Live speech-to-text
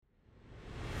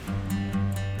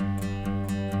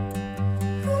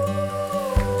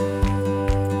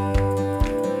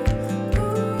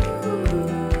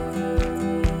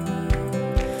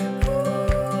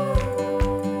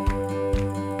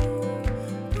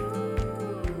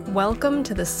Welcome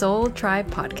to the Soul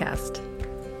Tribe Podcast.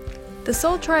 The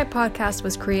Soul Tribe Podcast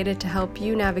was created to help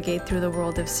you navigate through the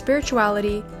world of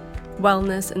spirituality,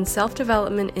 wellness, and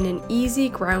self-development in an easy,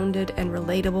 grounded, and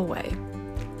relatable way.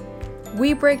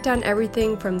 We break down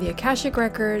everything from the Akashic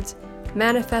Records,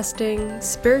 manifesting,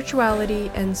 spirituality,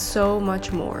 and so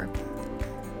much more.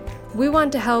 We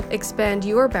want to help expand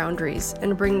your boundaries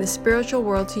and bring the spiritual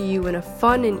world to you in a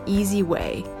fun and easy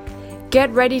way. Get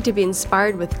ready to be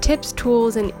inspired with tips,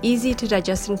 tools, and easy to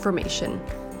digest information.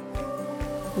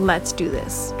 Let's do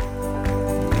this.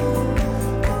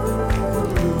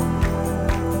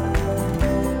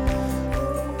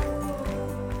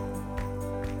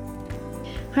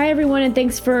 Hi, everyone, and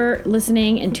thanks for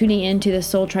listening and tuning in to the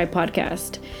Soul Tribe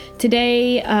Podcast.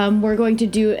 Today, we're going to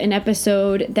do an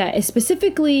episode that is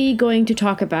specifically going to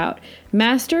talk about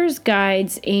masters,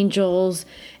 guides, angels,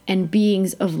 and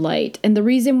beings of light. And the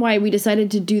reason why we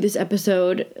decided to do this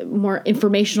episode, more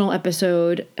informational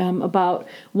episode, about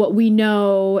what we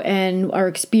know and our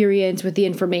experience with the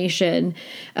information,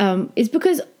 is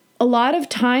because a lot of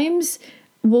times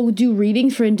we'll do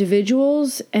readings for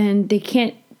individuals and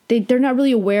they're not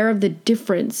really aware of the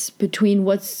difference between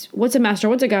what's a master,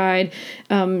 what's a guide,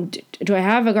 do I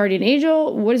have a guardian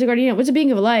angel, what is a guardian angel, what's a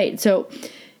being of light. So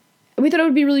we thought it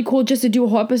would be really cool just to do a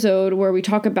whole episode where we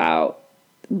talk about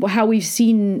how we've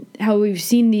seen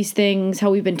these things,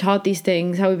 how we've been taught these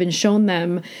things, how we've been shown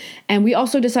them. And we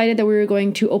also decided that we were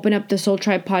going to open up the Soul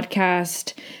Tribe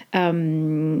Podcast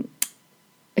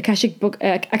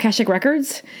Akashic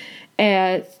Records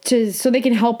so they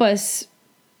can help us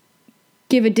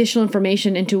give additional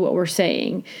information into what we're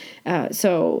saying.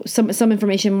 So some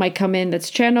information might come in that's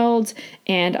channeled,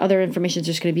 and other information is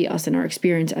just going to be us and our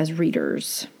experience as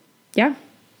readers. Yeah?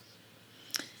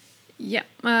 Yeah.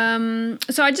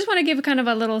 So I just want to give kind of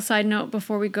a little side note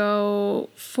before we go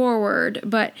forward.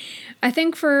 But I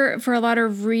think for a lot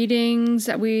of readings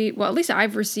that at least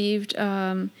I've received,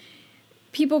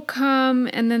 people come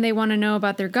and then they want to know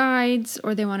about their guides,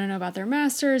 or they want to know about their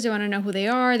masters. They want to know who they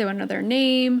are. They want to know their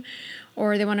name,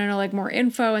 or they want to know like more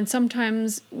info. And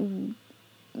sometimes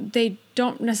they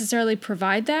don't necessarily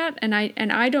provide that. And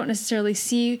I don't necessarily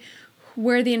see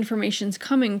where the information's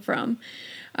coming from.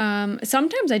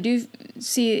 Sometimes I do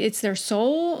see it's their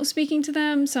soul speaking to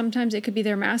them. Sometimes it could be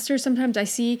their master. Sometimes I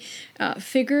see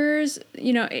figures.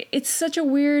 You know, it's such a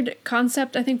weird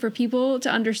concept, I think, for people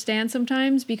to understand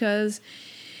sometimes, because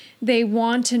they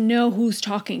want to know who's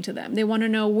talking to them. They want to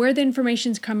know where the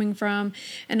information's coming from.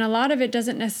 And a lot of it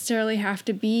doesn't necessarily have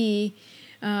to be...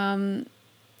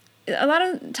 A lot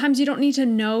of times you don't need to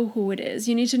know who it is.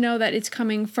 You need to know that it's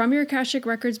coming from your Akashic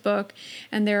Records book,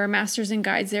 and there are masters and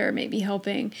guides there maybe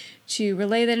helping to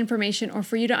relay that information, or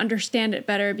for you to understand it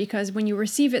better, because when you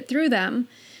receive it through them,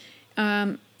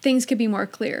 things could be more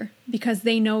clear because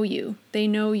they know you. They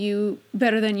know you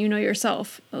better than you know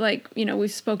yourself. Like,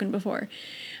 we've spoken before.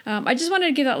 I just wanted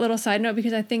to give that little side note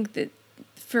because I think that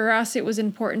for us it was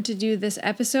important to do this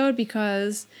episode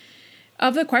because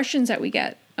of the questions that we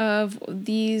get, of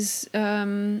these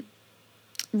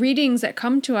readings that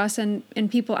come to us,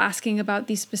 and people asking about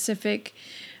these specific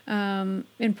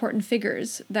important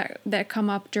figures that come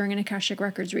up during an Akashic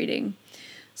Records reading.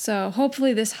 So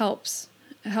hopefully this helps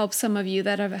some of you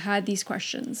that have had these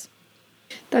questions.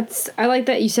 I like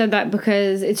that you said that,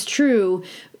 because it's true.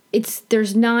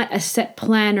 There's not a set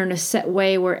plan or in a set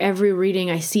way where every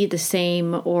reading I see it the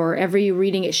same, or every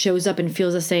reading it shows up and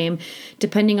feels the same.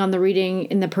 Depending on the reading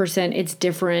and the person, it's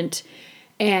different.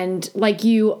 And like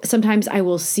you, sometimes I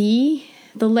will see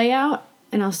the layout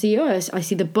and I'll see, I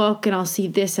see the book and I'll see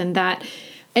this and that.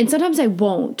 And sometimes I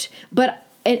won't. But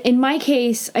in my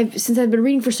case, since I've been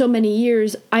reading for so many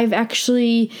years, I've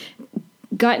actually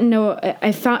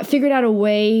figured out a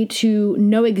way to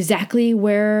know exactly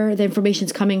where the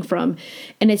information's coming from.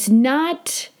 And it's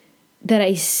not that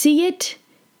I see it.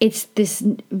 It's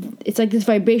like this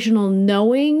vibrational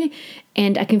knowing,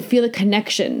 and I can feel a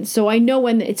connection. So I know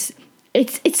when it's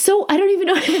so, I don't even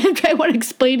know if I want to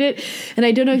explain it, and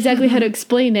I don't know exactly how to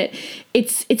explain it.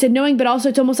 It's a knowing, but also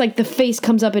it's almost like the face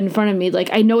comes up in front of me. Like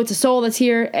I know it's a soul that's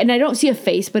here, and I don't see a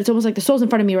face, but it's almost like the soul's in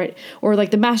front of me, right? Or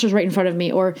like the master's right in front of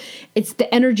me, or it's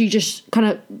the energy just kind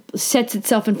of sets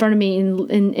itself in front of me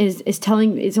and is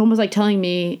telling. It's almost like telling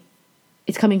me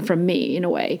it's coming from me in a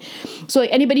way. So like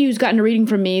anybody who's gotten a reading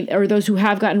from me, or those who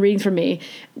have gotten readings from me,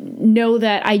 know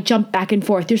that I jump back and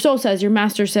forth. Your soul says, your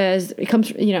master says, it comes,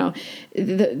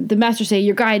 the master say,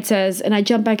 your guide says, and I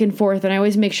jump back and forth, and I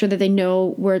always make sure that they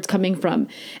know where it's coming from.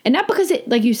 And not because it,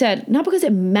 like you said, not because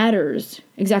it matters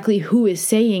exactly who is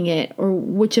saying it, or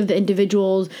which of the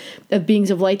individuals of beings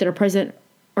of light that are present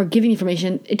are giving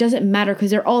information, it doesn't matter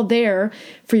because they're all there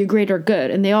for your greater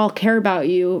good and they all care about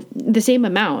you the same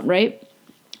amount, right?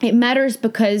 It matters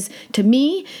because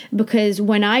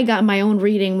when I got my own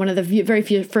reading, one of the very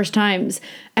few first times,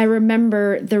 I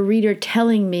remember the reader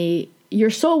telling me,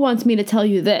 your soul wants me to tell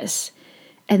you this.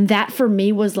 And that for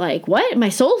me was like, what? My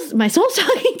soul's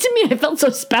talking to me. I felt so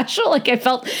special. Like I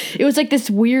felt, it was like this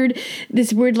weird,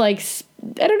 like,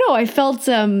 I don't know. I felt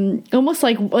almost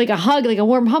like a hug, like a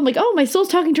warm hug. Like, oh, my soul's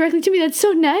talking directly to me. That's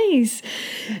so nice.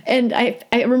 And I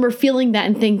remember feeling that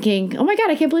and thinking, oh my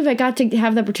God, I can't believe I got to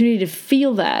have the opportunity to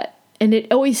feel that. And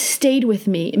it always stayed with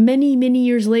me. Many, many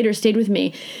years later, stayed with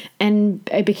me. And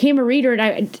I became a reader,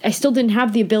 and I still didn't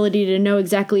have the ability to know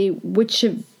exactly which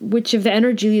of the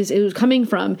energies it was coming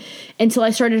from until I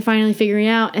started finally figuring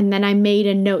out. And then I made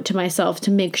a note to myself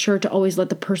to make sure to always let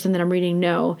the person that I'm reading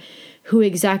know who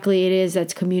exactly it is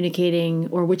that's communicating,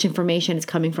 or which information is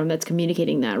coming from that's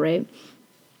communicating that, right?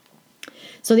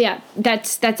 So yeah, I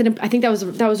think that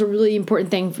was a really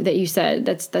important thing that you said.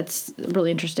 That's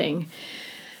really interesting.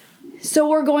 So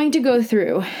we're going to go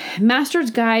through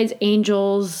masters, guides,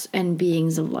 angels, and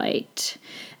beings of light.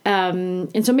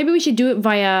 And so maybe we should do it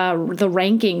via the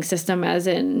ranking system, as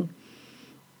in,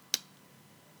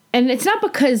 and it's not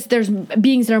because there's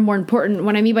beings that are more important.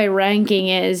 What I mean by ranking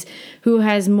is who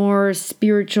has more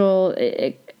spiritual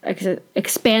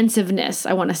expansiveness,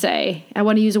 I want to say. I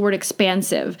want to use the word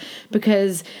expansive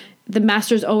because the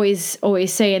masters always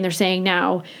say, and they're saying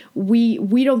now,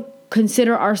 we don't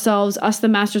consider ourselves, us the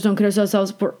masters don't consider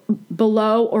ourselves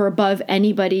below or above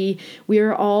anybody. We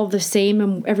are all the same,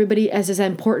 and everybody is as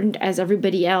important as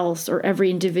everybody else, or every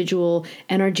individual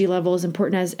energy level is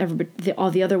important as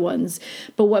all the other ones.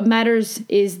 But what matters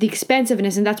is the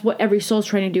expansiveness, and that's what every soul is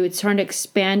trying to do. It's trying to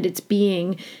expand its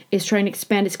being, is trying to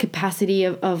expand its capacity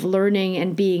of learning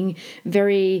and being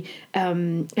very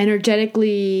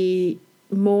energetically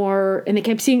more, and they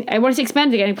kept seeing, I want to say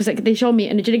expanded again because they show me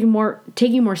energetic more,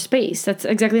 taking more space. That's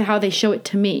exactly how they show it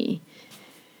to me,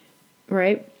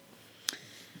 right?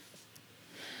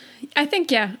 I think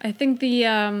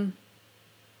the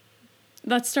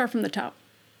let's start from the top,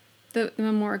 the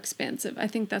more expansive. I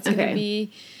think that's going to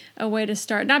be a way to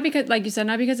start, not because, like you said,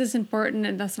 not because it's important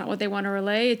and that's not what they want to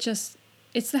relay. It's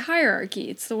the hierarchy,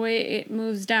 it's the way it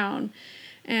moves down,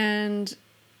 and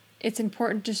it's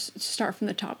important to start from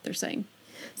the top, they're saying.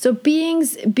 So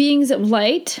beings of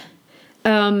light,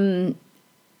 I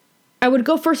would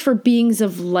go first for beings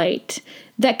of light.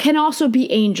 That can also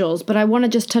be angels, but I want to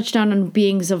just touch down on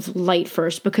beings of light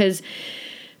first, because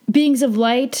beings of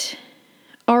light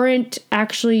aren't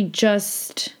actually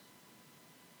just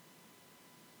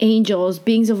angels.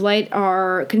 Beings of light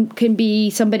can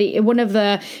be somebody, one of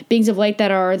the beings of light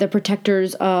that are the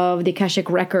protectors of the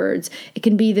Akashic records. It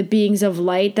can be the beings of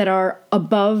light that are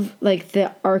above, like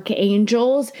the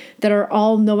archangels, that are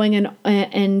all knowing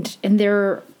and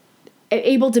they're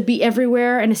able to be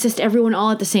everywhere and assist everyone all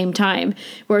at the same time.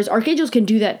 Whereas archangels can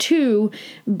do that too,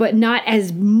 but not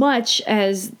as much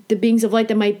as the beings of light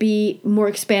that might be more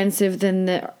expansive than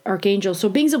the archangels. So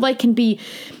beings of light can be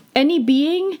any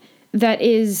being that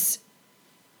is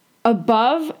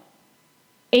above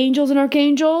angels and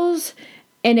archangels,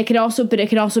 and it could also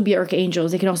be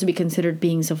archangels. It can also be considered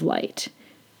beings of light.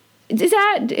 Is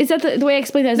that the way I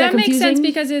explain that? Is that confusing? Makes sense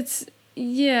because it's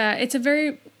a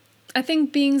very, I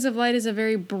think beings of light is a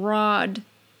very broad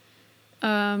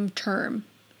term,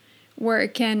 where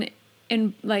it can,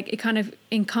 it kind of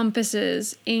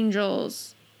encompasses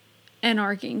angels and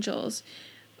archangels.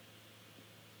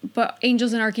 But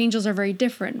angels and archangels are very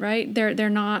different, right?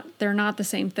 They're not the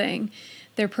same thing.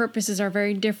 Their purposes are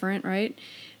very different, right?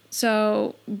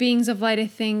 So beings of light, I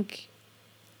think,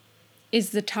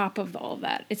 is the top of all of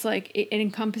that. It's like it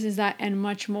encompasses that and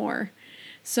much more.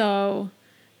 So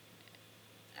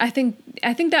I think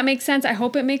that makes sense. I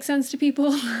hope it makes sense to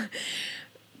people.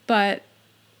 But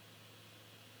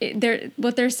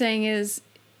what they're saying is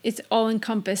it's all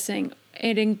encompassing.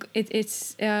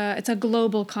 It's a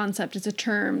global concept. It's a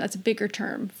term that's a bigger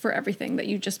term for everything that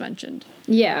you just mentioned.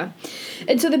 Yeah.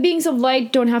 And so the beings of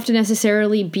light don't have to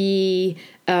necessarily be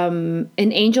an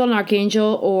angel, an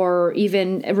archangel, or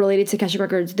even related to Akashic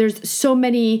records. There's so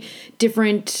many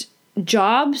different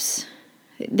jobs.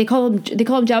 They call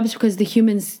them jobs because the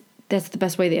humans, that's the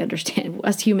best way they understand.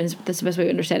 Us humans, that's the best way we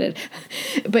understand it.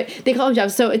 But they call them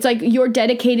jobs. So it's like you're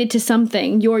dedicated to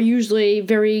something. You're usually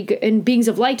very good, and beings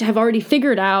of light have already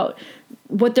figured out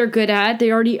what they're good at.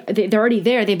 They're already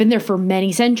there. They've been there for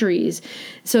many centuries.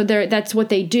 So that's what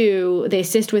they do. They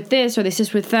assist with this, or they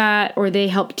assist with that, or they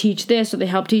help teach this, or they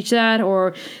help teach that,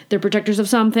 or they're protectors of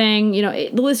something.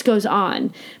 The list goes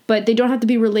on. But they don't have to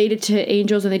be related to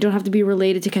angels, and they don't have to be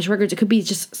related to Akashic Records. It could be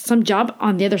just some job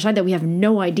on the other side that we have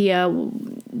no idea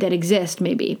that exists,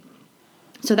 maybe.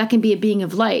 So that can be a being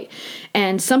of light.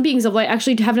 And some beings of light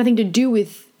actually have nothing to do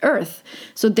with Earth.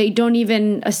 So they don't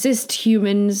even assist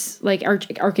humans like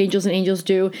archangels and angels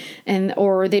do,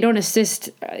 or they don't assist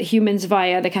humans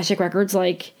via the Akashic Records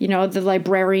like, the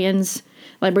librarians.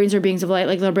 Librarians are beings of light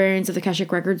like librarians of the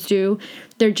Akashic Records do.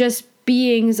 They're just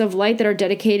beings of light that are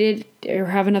dedicated or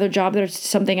have another job that are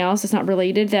something else that's not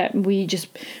related, that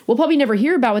we'll probably never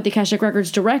hear about with the Akashic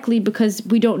Records directly because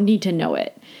we don't need to know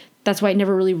it. That's why it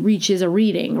never really reaches a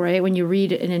reading, right? When you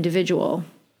read an individual.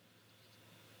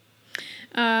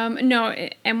 No,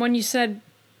 and when you said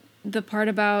the part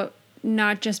about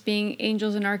not just being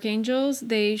angels and archangels,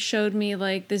 they showed me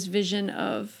like this vision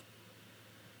of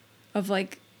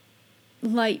like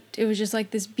light. It was just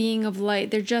like this being of light.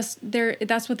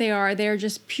 That's what they are. They're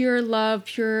just pure love,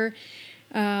 pure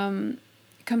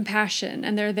compassion,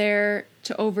 and they're there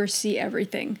to oversee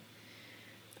everything.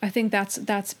 I think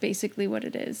that's basically what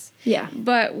it is. Yeah.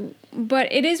 But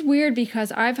it is weird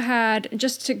because I've had,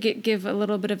 just to give a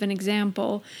little bit of an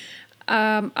example,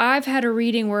 I've had a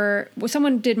reading where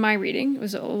someone did my reading. It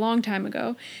was a long time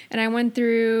ago. And I went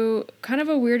through kind of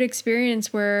a weird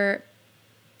experience where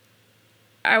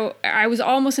I was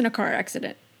almost in a car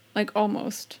accident. Like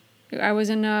almost. I was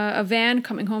in a van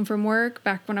coming home from work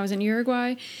back when I was in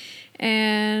Uruguay.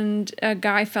 And a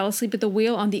guy fell asleep at the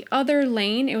wheel on the other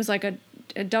lane. It was like a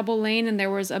double lane, and there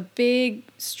was a big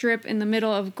strip in the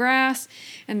middle of grass,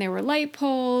 and there were light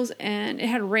poles, and it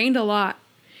had rained a lot.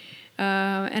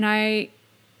 And I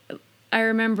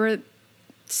remember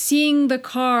seeing the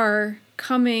car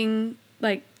coming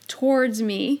like towards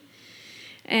me,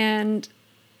 and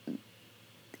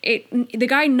the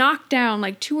guy knocked down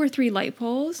like 2 or 3 light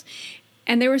poles,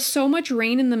 and there was so much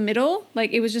rain in the middle,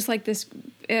 like it was just like this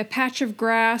patch of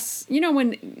grass.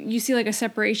 When you see like a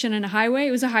separation in a highway,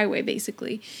 it was a highway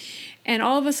basically. And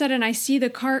all of a sudden I see the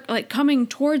car like coming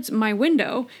towards my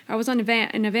window. I was in a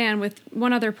van with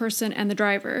one other person and the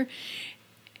driver.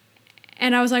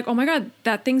 And I was like, oh my God,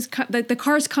 that like the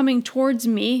car's coming towards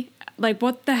me. Like,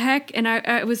 what the heck? And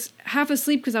I was half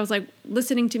asleep because I was like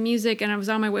listening to music, and I was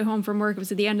on my way home from work. It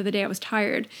was at the end of the day. I was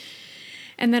tired.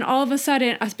 And then all of a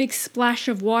sudden, a big splash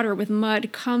of water with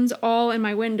mud comes all in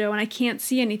my window, and I can't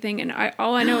see anything. And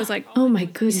all I know is like, oh my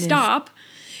goodness, stop.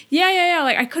 Yeah.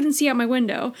 Like I couldn't see out my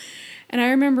window. And I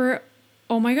remember,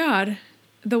 oh my God,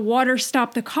 the water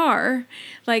stopped the car.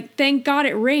 Like, thank God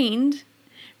it rained,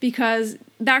 because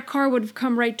that car would have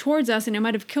come right towards us and it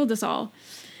might have killed us all.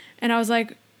 And I was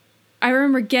like, I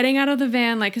remember getting out of the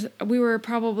van, like we were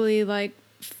probably like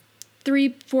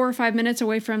 3, 4, or 5 minutes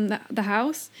away from the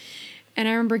house. And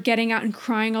I remember getting out and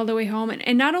crying all the way home.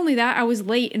 And not only that, I was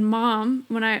late. And Mom,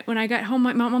 when I got home,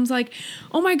 my mom's like,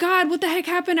 oh my God, what the heck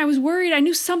happened? I was worried. I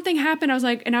knew something happened. I was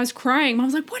like, and I was crying.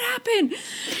 Mom's like, what happened?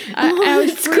 I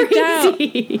was freaked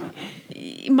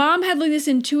out. Mom had like this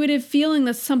intuitive feeling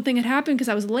that something had happened because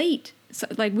I was late. So,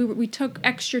 like we took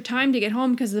extra time to get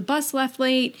home because the bus left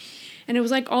late. And it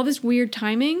was like all this weird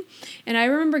timing. And I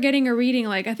remember getting a reading,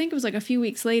 like, I think it was like a few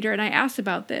weeks later, and I asked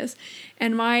about this.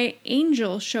 And my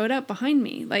angel showed up behind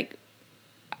me, like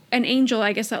an angel,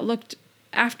 I guess, that looked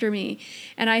after me.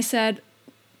 And I said,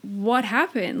 what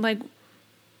happened? Like,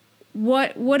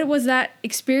 what was that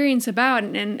experience about?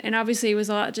 And obviously it was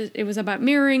it was about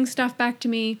mirroring stuff back to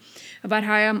me, about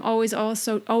how I am always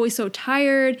so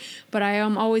tired, but I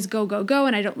am always go,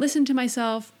 and I don't listen to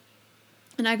myself.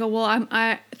 And I go, well,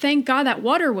 I thank God that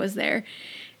water was there.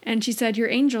 And she said, your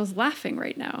angel's laughing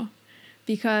right now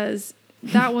because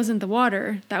that wasn't the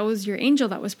water. That was your angel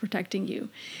that was protecting you.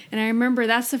 And I remember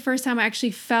that's the first time I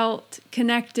actually felt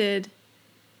connected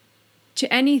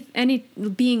to any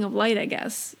being of light, I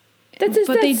guess. But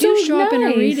they do so show up in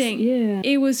a reading. Yeah.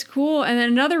 It was cool. And then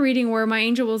another reading where my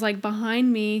angel was like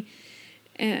behind me,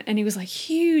 and he was like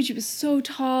huge. He was so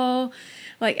tall.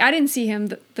 Like, I didn't see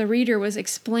him. The reader was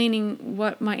explaining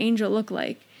what my angel looked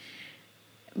like.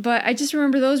 But I just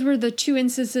remember those were the 2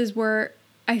 instances where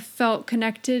I felt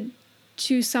connected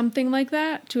to something like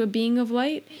that, to a being of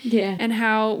light. Yeah. And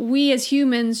how we as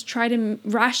humans try to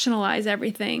rationalize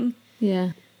everything.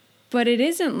 Yeah. But it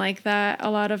isn't like that a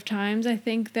lot of times. I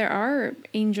think there are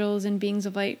angels and beings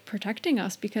of light protecting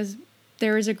us because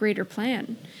there is a greater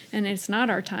plan, and it's not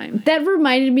our time. That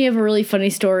reminded me of a really funny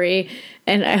story,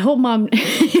 and I hope Mom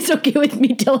is okay with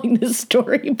me telling this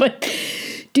story, but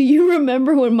Do you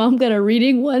remember when Mom got a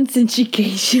reading once and she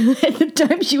at the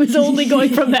time she was only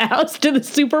going from the house to the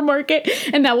supermarket,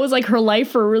 and that was like her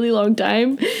life for a really long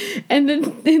time. And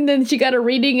then she got a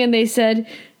reading and they said,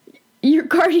 your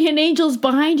guardian angel's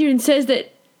behind you and says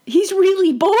that he's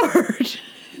really bored.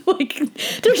 Like,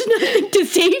 there's nothing to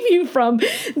save you from.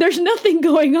 There's nothing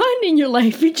going on in your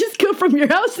life. You just go from your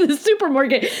house to the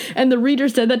supermarket. And the reader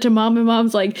said that to Mom, and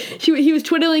Mom's like, he was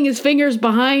twiddling his fingers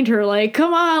behind her, like,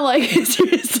 come on, like,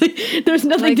 seriously, there's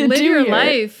nothing like, to live do your here.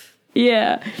 life.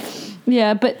 Yeah.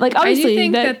 Yeah, but like obviously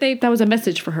think that was a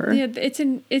message for her. Yeah, it's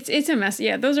a mess.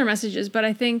 Yeah, those are messages, but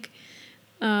I think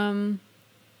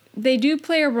they do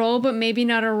play a role, but maybe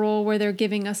not a role where they're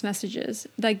giving us messages.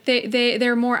 Like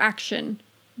they're more action.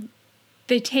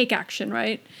 They take action,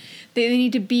 right? They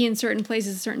need to be in certain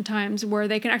places at certain times where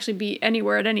they can actually be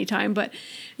anywhere at any time. But,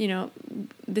 you know,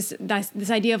 this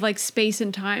idea of like space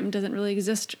and time doesn't really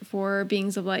exist for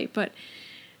beings of light. But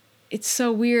it's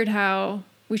so weird how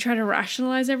we try to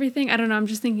rationalize everything. I don't know. I'm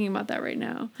just thinking about that right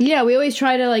now. Yeah, we always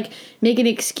try to like make an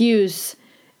excuse,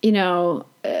 you know,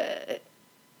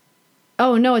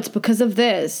 oh no, it's because of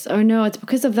this. Oh no, it's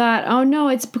because of that. Oh no,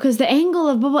 it's because the angle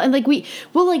of blah blah. And like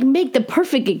we'll like make the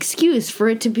perfect excuse for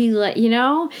it to be like, you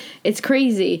know, it's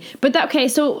crazy. But okay,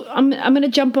 so I'm gonna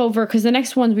jump over because the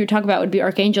next ones we would talk about would be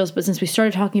archangels. But since we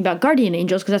started talking about guardian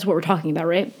angels, because that's what we're talking about,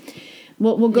 right?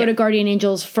 We'll go to guardian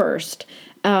angels first.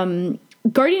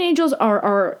 Guardian angels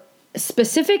are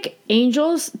specific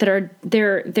angels that are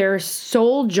their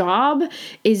sole job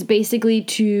is basically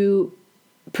to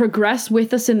progress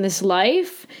with us in this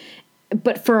life,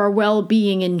 but for our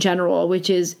well-being in general, which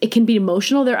is, it can be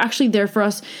emotional. They're actually there for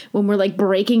us when we're like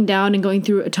breaking down and going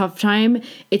through a tough time.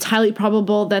 It's highly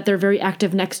probable that they're very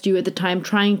active next to you at the time,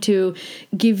 trying to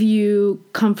give you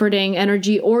comforting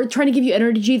energy or trying to give you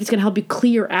energy that's going to help you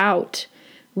clear out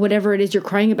whatever it is you're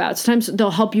crying about. Sometimes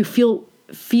they'll help you feel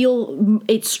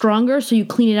it stronger so you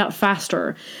clean it out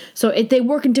faster. So they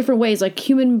work in different ways. Like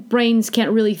human brains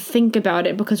can't really think about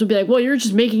it because we'll be like, well, you're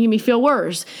just making me feel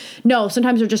worse. No,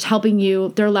 sometimes they're just helping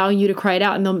you. They're allowing you to cry it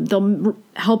out, and they'll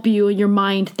help you in your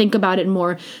mind think about it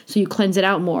more so you cleanse it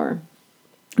out more.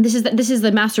 This is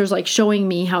the masters like showing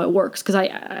me how it works, because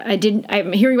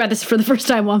I'm hearing about this for the first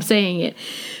time while I'm saying it.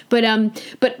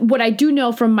 But what I do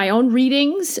know from my own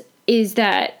readings is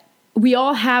that we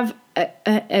all have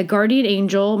a guardian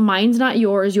angel. Mine's not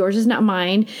yours is not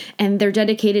mine, and they're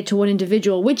dedicated to one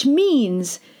individual, which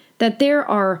means that there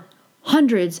are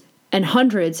hundreds and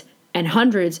hundreds and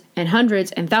hundreds and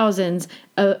hundreds and thousands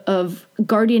of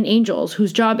guardian angels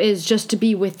whose job is just to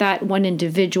be with that one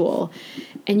individual.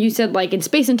 And you said like in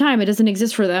space and time it doesn't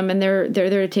exist for them, and they're there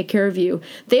to take care of you.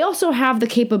 They also have the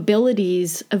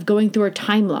capabilities of going through a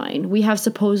timeline. We have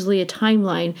supposedly a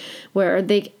timeline where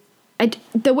the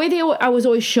way I was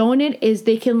always shown it is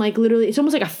they can like literally, it's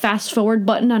almost like a fast forward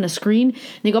button on a screen. And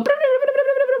they go,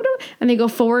 and they go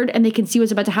forward and they can see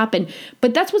what's about to happen.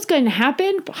 But that's what's going to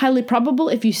happen, highly probable,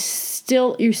 if you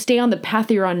stay on the path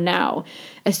you're on now.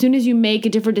 As soon as you make a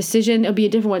different decision, it'll be a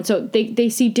different one. So they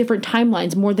see different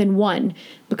timelines, more than one,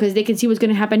 because they can see what's going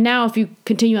to happen now if you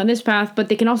continue on this path, but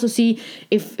they can also see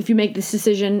if you make this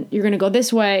decision, you're going to go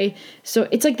this way. So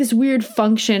it's like this weird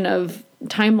function of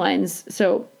timelines.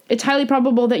 So it's highly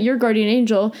probable that your guardian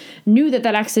angel knew that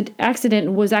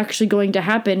accident was actually going to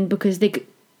happen because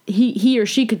he or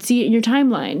she could see it in your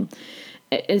timeline.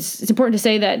 It's important to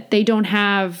say that they don't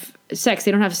have sex,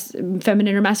 they don't have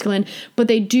feminine or masculine, but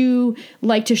they do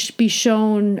like to be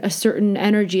shown a certain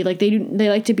energy. Like they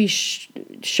like to be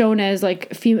shown as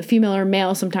like female or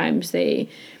male. Sometimes they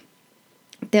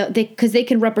because they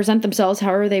can represent themselves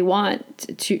however they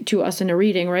want to us in a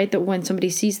reading, right? That when somebody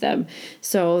sees them,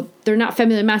 so they're not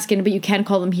feminine, masculine, but you can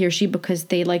call them he or she because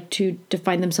they like to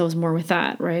define themselves more with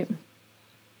that, right?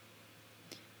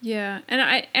 Yeah,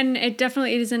 and it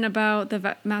definitely isn't about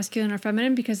the masculine or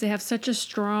feminine, because they have such a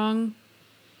strong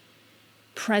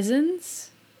presence,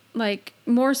 like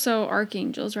more so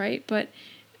archangels, right? But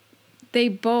they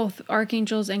both,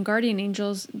 archangels and guardian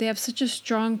angels, they have such a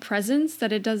strong presence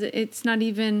that it's not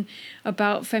even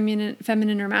about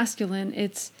feminine or masculine.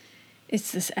 It's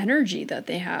this energy that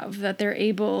they have, that they're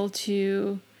able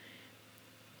to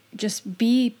just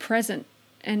be present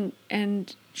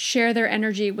and share their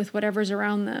energy with whatever's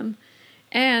around them,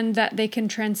 and that they can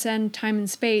transcend time and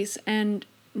space and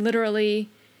literally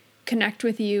connect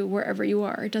with you wherever you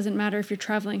are. It doesn't matter if you're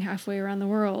traveling halfway around the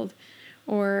world,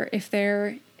 or if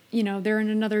they're in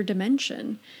another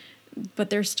dimension, but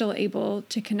they're still able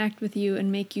to connect with you and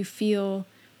make you feel,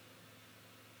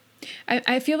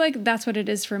 I feel like that's what it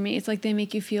is for me. It's like they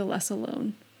make you feel less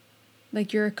alone,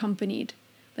 like you're accompanied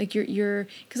Like you're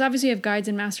because obviously you have guides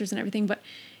and masters and everything, but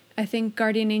I think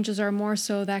guardian angels are more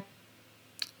so that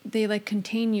they like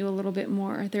contain you a little bit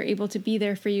more. They're able to be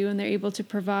there for you, and they're able to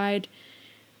provide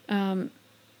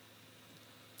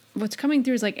what's coming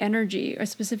through is like energy, a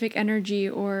specific energy,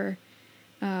 or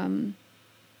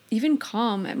even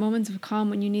calm at moments of calm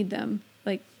when you need them.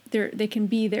 Like they can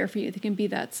be there for you. They can be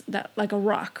that like a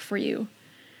rock for you.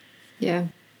 Yeah.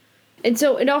 And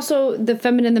so it also, the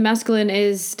feminine, the masculine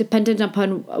is dependent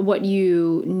upon what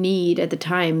you need at the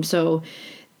time. So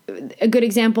a good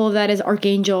example of that is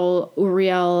Archangel,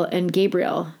 Uriel, and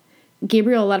Gabriel.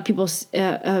 Gabriel, a lot of people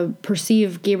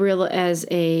perceive Gabriel as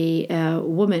a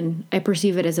woman. I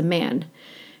perceive it as a man.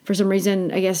 For some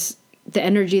reason, I guess the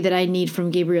energy that I need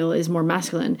from Gabriel is more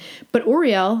masculine. But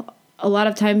Uriel, a lot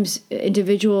of times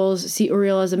individuals see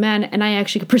Uriel as a man, and I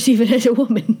actually perceive it as a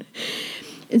woman.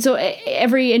 And so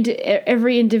every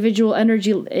individual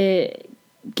energy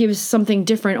gives something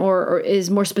different or is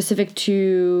more specific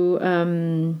to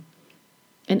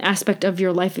an aspect of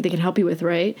your life that they can help you with,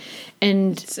 right?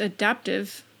 And it's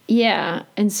adaptive. Yeah.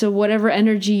 And so whatever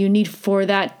energy you need for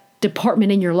that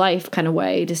department in your life, kind of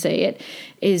way to say it,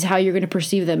 is how you're going to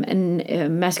perceive them.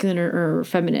 And masculine or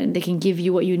feminine, they can give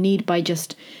you what you need by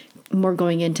just more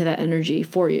going into that energy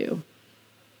for you.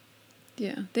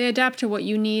 Yeah, they adapt to what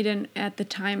you need and at the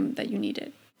time that you need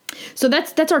it. So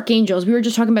that's archangels. We were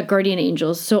just talking about guardian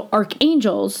angels. So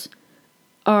archangels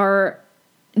are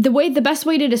the best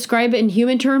way to describe it in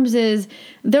human terms is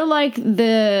they're like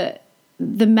the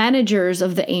managers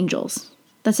of the angels.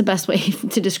 That's the best way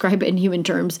to describe it in human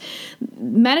terms.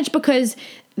 Managed because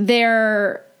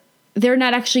they're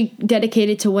not actually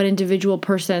dedicated to one individual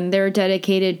person. They're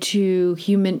dedicated to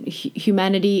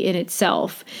humanity in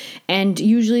itself. And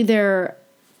usually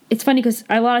it's funny because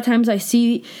a lot of times I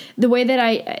see the way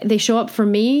that they show up for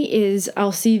me is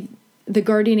I'll see the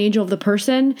guardian angel of the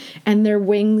person and their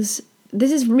wings.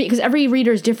 This is for me because every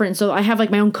reader is different. So I have like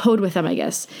my own code with them, I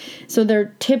guess. So their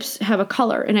tips have a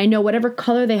color, and I know whatever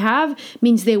color they have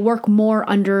means they work more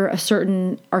under a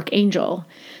certain archangel.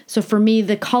 So for me,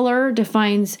 the color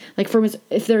defines, like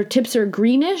if their tips are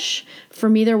greenish, for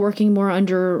me, they're working more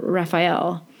under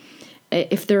Raphael.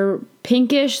 If they're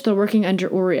pinkish, they're working under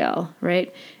Uriel,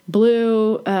 right?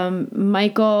 Blue,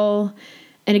 Michael,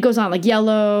 and it goes on, like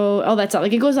yellow, all that stuff.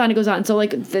 Like it goes on. So like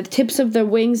the tips of the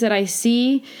wings that I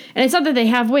see, and it's not that they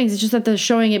have wings, it's just that they're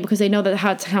showing it because they know that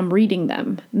how I'm reading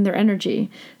them and their energy.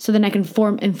 So then I can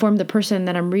inform the person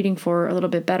that I'm reading for a little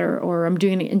bit better, or I'm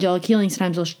doing angelic healing.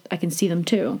 Sometimes I can see them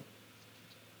too.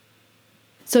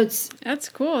 So that's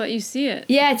cool that you see it.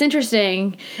 Yeah, it's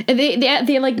interesting. And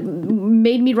they like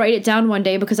made me write it down one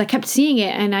day because I kept seeing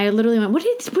it, and I literally went,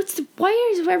 why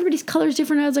is everybody's colors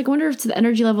different? I was like, I wonder if it's the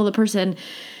energy level of the person.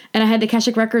 And I had the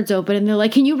Akashic Records open, and they're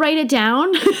like, can you write it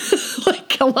down?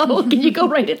 Like, hello, can you go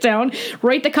write it down?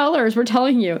 Write the colors, we're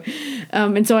telling you.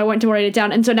 And so I went to write it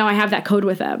down, and so now I have that code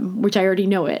with them, which I already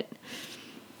know it.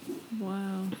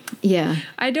 Wow. Yeah.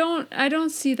 I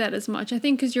don't see that as much. I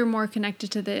think because you're more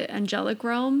connected to the angelic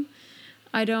realm.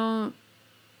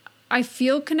 I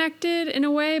feel connected in a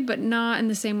way, but not in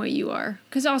the same way you are.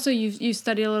 Because also you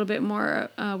study a little bit more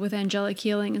with angelic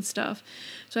healing and stuff.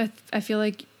 So I feel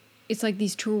like it's like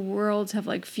these two worlds have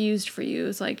like fused for you.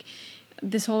 It's like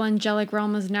this whole angelic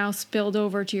realm is now spilled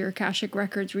over to your Akashic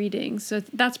Records readings. So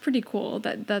that's pretty cool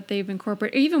that they've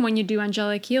incorporated. Even when you do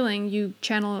angelic healing, you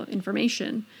channel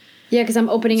information. Yeah, because I'm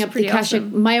opening up the Akashic,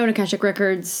 awesome. My own Akashic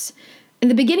Records. In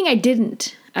the beginning, I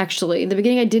didn't, actually. In the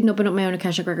beginning, I didn't open up my own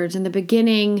Akashic Records. In the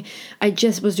beginning, I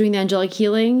just was doing the angelic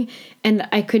healing, and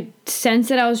I could sense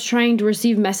that I was trying to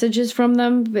receive messages from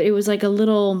them, but it was like a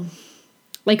little,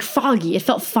 like foggy. It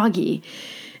felt foggy.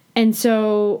 And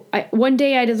so one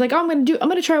day I was like, I'm going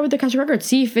to try it with the Akashic Records,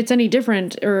 see if it's any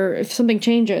different or if something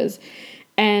changes.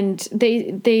 And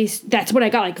that's what I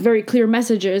got, like very clear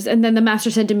messages. And then the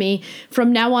master said to me,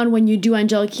 from now on, when you do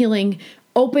angelic healing,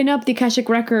 open up the Akashic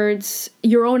Records,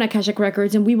 your own Akashic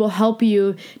Records, and we will help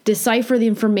you decipher the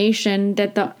information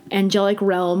that the angelic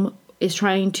realm is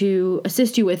trying to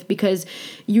assist you with, because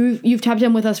you've tapped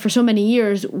in with us for so many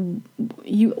years.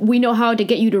 We know how to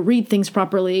get you to read things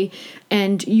properly,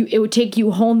 and it would take you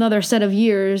a whole nother set of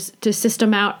years to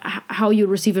system out how you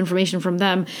receive information from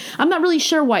them. I'm not really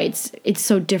sure why it's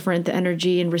so different, the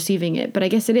energy and receiving it, but I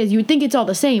guess it is. You would think it's all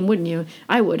the same, wouldn't you?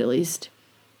 I would, at least.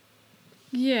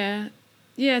 Yeah,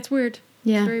 it's weird.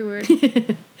 Yeah, it's very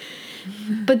weird.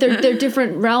 But they're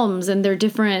different realms, and they're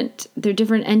different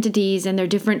entities, and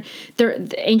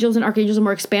the angels and archangels are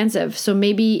more expansive. So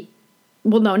maybe,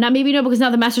 well, no, not maybe, no, because now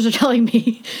the masters are telling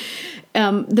me,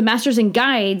 the masters and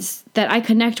guides that I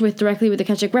connect with directly with the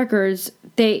Akashic Records,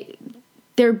 they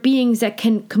they're beings that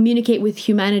can communicate with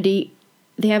humanity.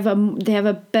 They have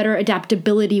a better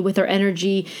adaptability with our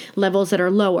energy levels that are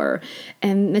lower.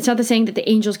 And it's not the saying that the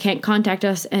angels can't contact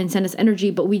us and send us energy,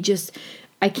 but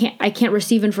I can't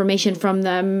receive information from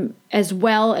them as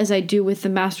well as I do with the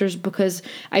masters, because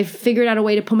I've figured out a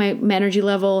way to put my energy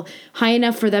level high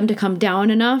enough for them to come down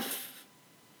enough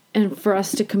and for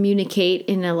us to communicate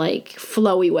in a like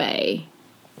flowy way,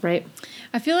 right?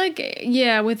 I feel like,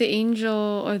 yeah, with the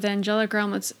angel or the angelic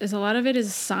realm, it's a lot of it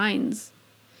is signs.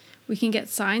 We can get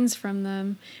signs from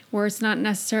them where it's not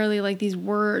necessarily like these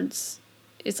words.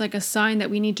 It's like a sign that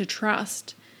we need to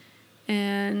trust.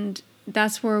 And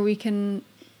that's where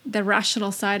the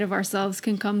rational side of ourselves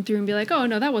can come through and be like, oh,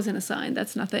 no, that wasn't a sign.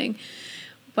 That's nothing.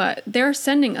 But they're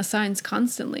sending us signs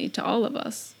constantly to all of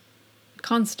us.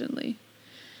 Constantly.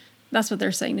 That's what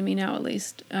they're saying to me now, at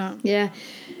least.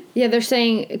 Yeah, they're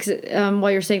saying,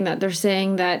 while you're saying that, they're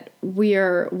saying that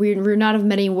we're not of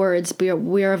many words,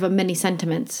 we are of many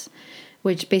sentiments,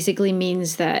 which basically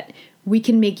means that we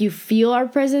can make you feel our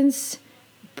presence,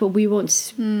 but we won't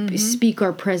speak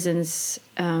our presence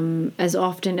as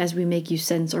often as we make you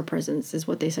sense our presence, is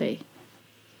what they say.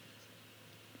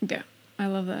 Yeah, I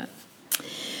love that.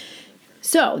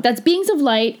 So that's beings of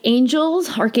light,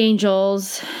 angels,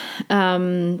 archangels.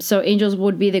 So angels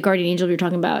would be the guardian angel we were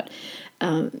talking about.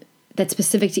 That's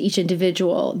specific to each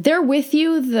individual. They're with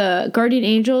you, the guardian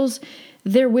angels.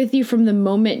 They're with you from the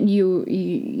moment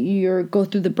you go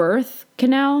through the birth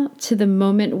canal to the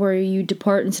moment where you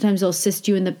depart, and sometimes they'll assist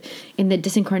you in the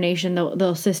disincarnation.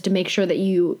 They'll assist to make sure that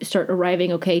you start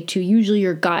arriving to usually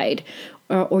your guide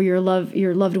or your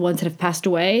loved ones that have passed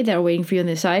away that are waiting for you on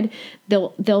the side.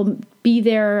 They'll be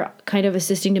there, kind of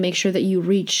assisting to make sure that you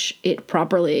reach it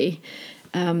properly,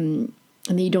 and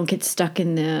that you don't get stuck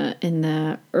in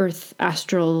the earth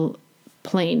astral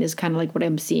plane. Is kind of like what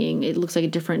I'm seeing. It looks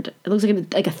like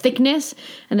like a thickness,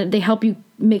 and then they help you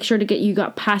make sure to you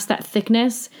got past that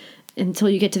thickness until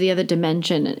you get to the other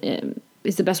dimension,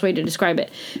 is the best way to describe it.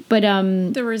 But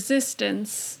the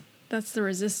resistance, that's the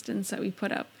resistance that we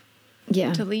put up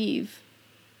to leave.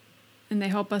 And they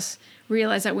help us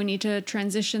realize that we need to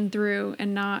transition through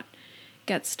and not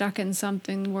get stuck in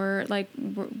something where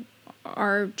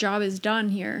our job is done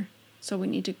here. So we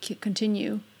need to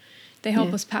continue. They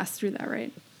help us pass through that,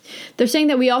 right? They're saying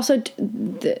that we also,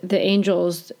 the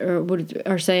angels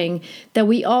are saying that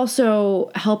we also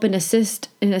help and assist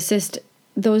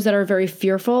those that are very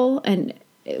fearful, and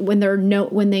when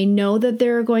they know that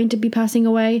they're going to be passing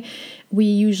away, we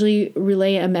usually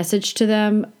relay a message to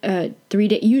them.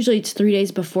 Usually it's 3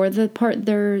 days before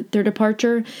their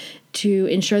departure, to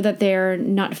ensure that they're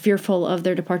not fearful of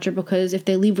their departure, because if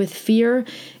they leave with fear,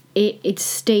 it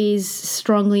stays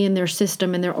strongly in their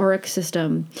system, in their auric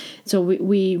system. So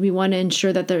we want to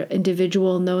ensure that the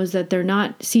individual knows that they're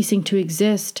not ceasing to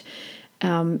exist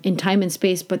in time and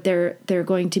space, but they're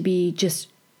going to be just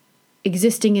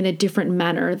existing in a different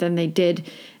manner than they did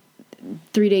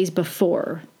 3 days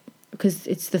before, because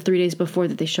it's the 3 days before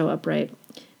that they show up, right?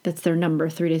 That's their number,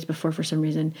 3 days before, for some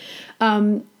reason.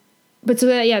 But so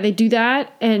that, they do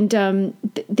that, and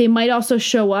they might also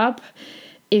show up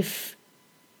if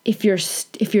you're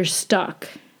stuck.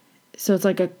 So it's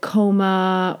like a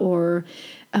coma, or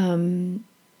I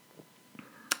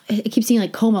keep seeing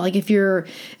like coma, like if you're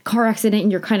car accident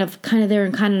and you're kind of there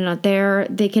and kind of not there,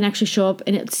 they can actually show up,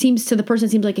 and it seems to the person, it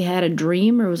seems like it had a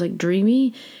dream, or it was like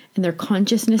dreamy, and their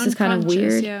consciousness is kind of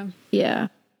weird.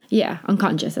 Yeah,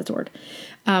 unconscious, that's the word.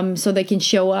 So they can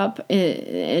show up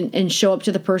and show up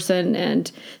to the person,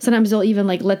 and sometimes they'll even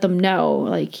like let them know,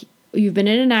 like, you've been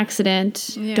in an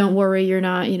accident. Yeah. Don't worry, you're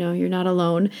not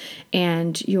alone,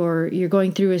 and you're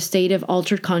going through a state of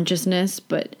altered consciousness.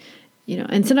 But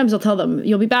and sometimes they'll tell them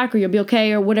you'll be back, or you'll be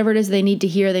okay, or whatever it is they need to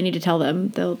hear. They need to tell them.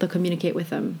 They'll communicate with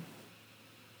them.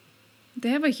 They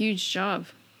have a huge job.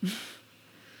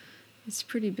 It's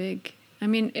pretty big. I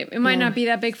mean, it might not be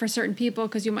that big for certain people,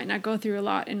 because you might not go through a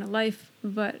lot in a life,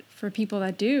 but for people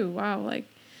that do, wow, like,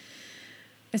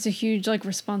 it's a huge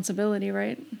responsibility,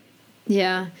 right?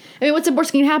 Yeah. I mean, what's the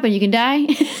worst that can happen? You can die?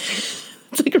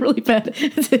 It's like really bad.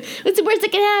 What's the worst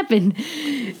that can happen?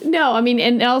 No, I mean,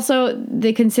 and also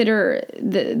they consider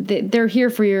they're here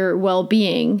for your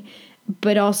well-being,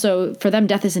 but also for them,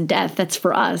 death isn't death. That's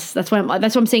for us. That's why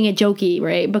I'm saying it jokey,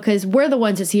 right? Because we're the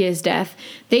ones that see it as death.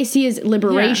 They see it as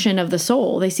liberation of the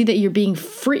soul. They see that you're being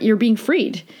free. You're being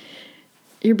freed.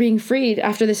 You're being freed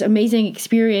after this amazing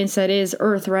experience that is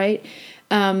Earth, right?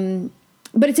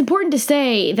 But it's important to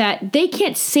say that they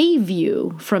can't save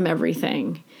you from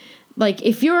everything. Like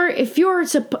because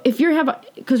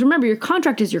remember, your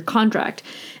contract is your contract,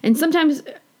 and sometimes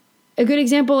a good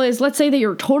example is, let's say that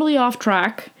you're totally off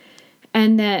track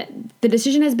and that the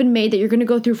decision has been made that you're going to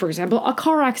go through, for example, a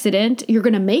car accident. You're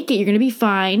going to make it. You're going to be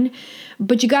fine,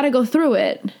 but you got to go through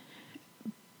it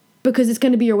because it's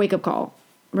going to be your wake-up call,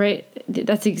 right?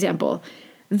 That's the example.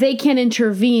 They can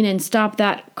intervene and stop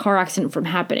that car accident from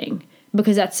happening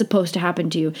because that's supposed to happen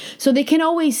to you. So they can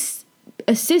always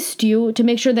assist you to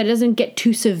make sure that it doesn't get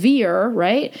too severe,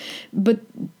 right? But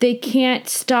they can't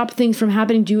stop things from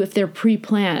happening to you if they're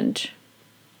pre-planned,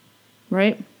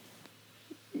 right?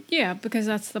 Yeah, because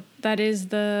that is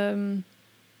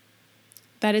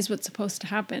what's supposed to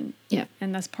happen. Yeah.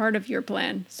 And that's part of your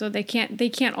plan. So they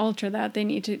can't alter that. They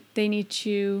need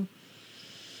to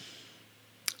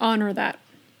honor that.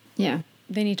 Yeah.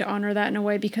 They need to honor that in a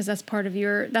way because that's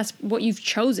what you've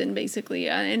chosen, basically.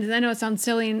 And I know it sounds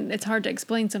silly and it's hard to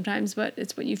explain sometimes, but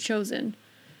it's what you've chosen.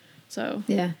 So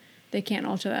yeah, they can't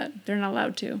alter that. They're not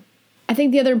allowed to. I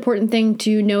think the other important thing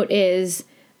to note is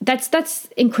that's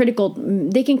in critical.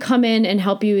 They can come in and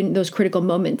help you in those critical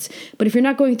moments. But if you're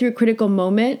not going through a critical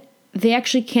moment, they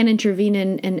actually can intervene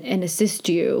and assist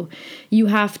you. You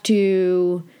have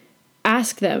to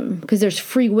ask them because there's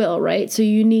free will, right? So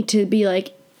you need to be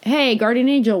like, hey, guardian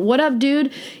angel, what up,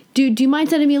 dude? Do you mind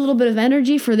sending me a little bit of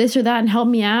energy for this or that and help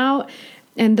me out?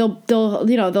 And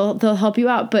they'll help you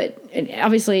out. But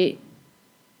obviously,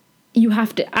 you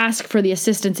have to ask for the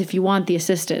assistance if you want the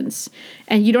assistance,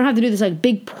 and you don't have to do this like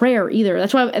big prayer either.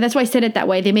 That's why I said it that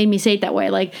way. They made me say it that way.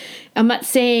 Like, I'm not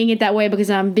saying it that way because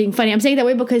I'm being funny. I'm saying it that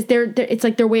way because it's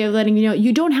like their way of letting you know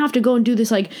you don't have to go and do this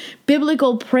like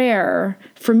biblical prayer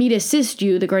for me to assist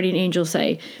you. The guardian angels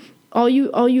say, all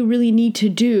you really need to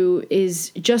do is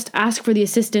just ask for the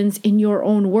assistance in your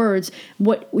own words.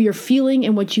 What you're feeling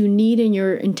and what you need and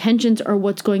your intentions are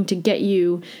what's going to get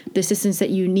you the assistance that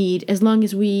you need, as long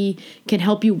as we can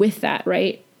help you with that,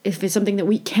 right? If it's something that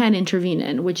we can intervene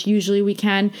in, which usually we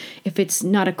can if it's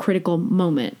not a critical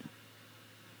moment.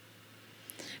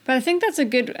 But I think that's a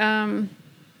good kind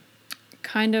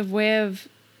of way of,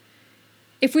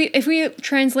 if we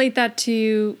translate that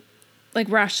to like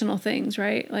rational things,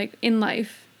 right? Like in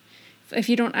life, if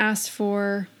you don't ask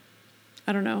for,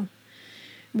 I don't know,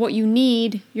 what you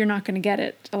need, you're not going to get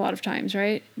it a lot of times,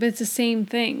 right? But it's the same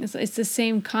thing. It's the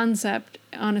same concept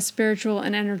on a spiritual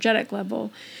and energetic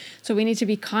level. So we need to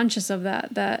be conscious of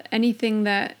that anything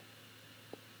that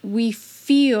we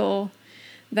feel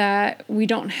that we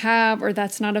don't have or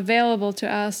that's not available to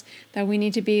us, that we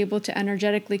need to be able to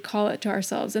energetically call it to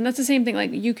ourselves. And that's the same thing.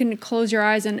 Like, you can close your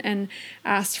eyes and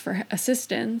ask for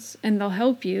assistance and they'll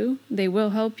help you. They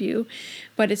will help you.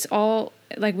 But it's all,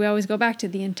 like, we always go back to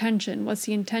the intention. What's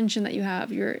the intention that you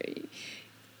have?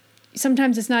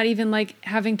 Sometimes it's not even like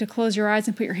having to close your eyes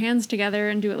and put your hands together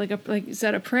and do it like you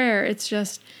said, a prayer. It's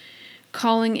just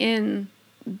calling in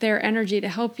their energy to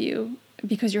help you,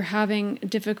 because you're having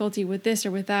difficulty with this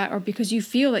or with that, or because you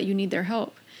feel that you need their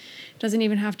help. It doesn't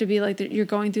even have to be like that you're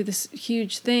going through this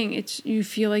huge thing. It's, you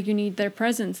feel like you need their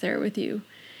presence there with you,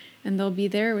 and they'll be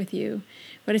there with you.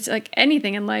 But it's like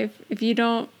anything in life. If you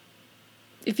don't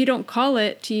call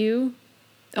it to you,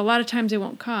 a lot of times it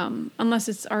won't come unless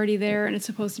it's already there and it's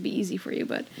supposed to be easy for you.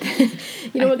 But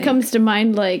what comes to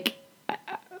mind, like,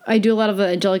 I do a lot of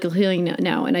angelical healing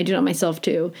now, and I do it myself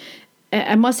too.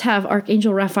 I must have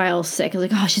Archangel Raphael sick. I was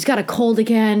like, oh, she's got a cold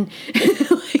again.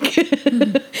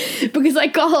 Because I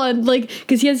call on, like,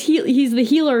 because he's the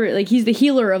healer, like, he's the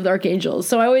healer of the archangels.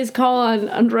 So I always call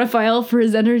on Raphael for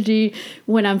his energy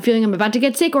when I'm feeling I'm about to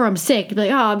get sick or I'm sick.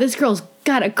 Like, oh, this girl's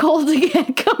got a cold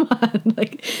again. Come on.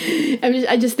 Like,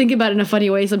 I just think about it in a funny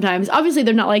way sometimes. Obviously,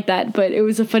 they're not like that, but it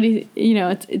was a funny,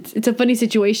 it's a funny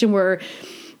situation where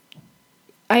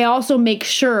I also make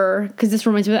sure, because this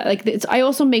reminds me of that, like, I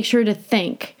also make sure to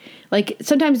think. Like,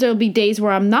 sometimes there'll be days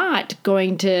where I'm not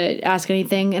going to ask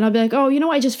anything, and I'll be like, oh,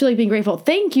 I just feel like being grateful.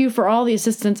 Thank you for all the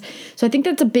assistance. So I think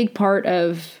that's a big part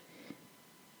of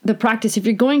the practice. If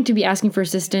you're going to be asking for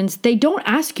assistance, they don't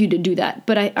ask you to do that.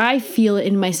 But I feel it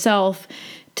in myself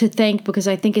to thank, because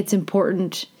I think it's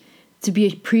important to be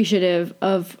appreciative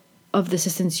of the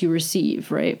assistance you receive,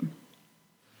 right?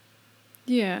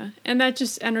 yeah, and that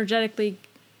just energetically,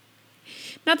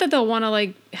 not that they'll want to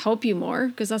like help you more,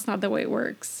 because that's not the way it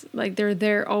works. Like, they're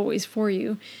there always for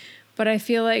you. But I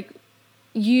feel like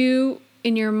you,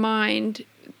 in your mind,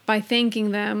 by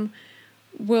thanking them,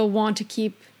 will want to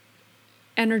keep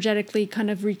energetically kind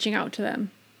of reaching out to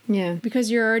them. Yeah.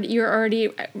 Because you're already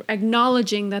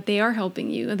acknowledging that they are helping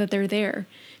you and that they're there,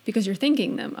 because you're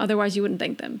thanking them. Otherwise, you wouldn't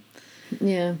thank them.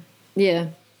 Yeah. Yeah.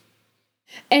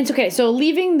 And it's okay, so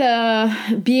leaving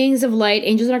the beings of light,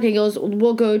 angels and archangels,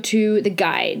 we'll go to the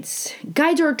guides.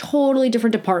 Guides are a totally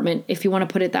different department, if you want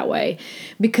to put it that way,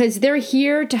 because they're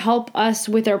here to help us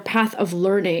with our path of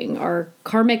learning, our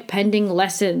karmic pending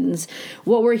lessons,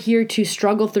 what we're here to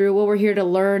struggle through, what we're here to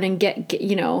learn and get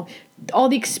all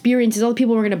the experiences, all the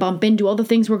people we're going to bump into, all the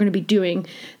things we're going to be doing.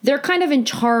 They're kind of in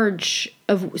charge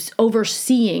of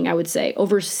overseeing, I would say,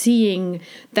 overseeing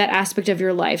that aspect of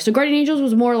your life. So guardian angels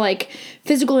was more like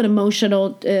physical and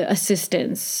emotional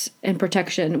assistance and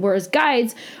protection, whereas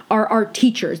guides are our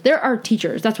teachers. They're our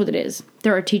teachers. That's what it is.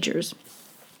 They're our teachers.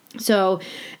 So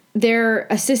they're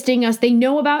assisting us. They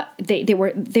know about, they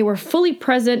were fully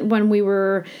present when we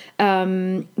were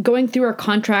going through our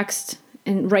contracts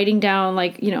and writing down,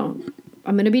 like,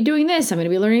 I'm going to be doing this, I'm going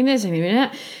to be learning this, I'm going to be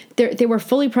that. They were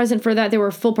fully present for that. They were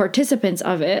full participants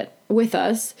of it with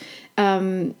us.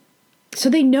 So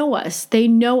they know us. They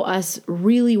know us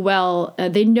really well.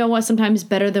 They know us sometimes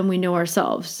better than we know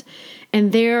ourselves.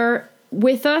 And they're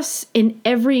with us in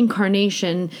every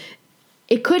incarnation.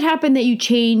 It could happen that you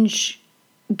change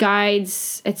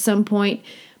guides at some point,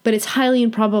 but it's highly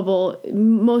improbable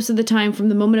most of the time from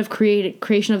the moment of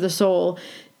creation of the soul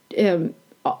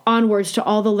onwards to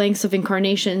all the lengths of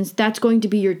incarnations. That's going to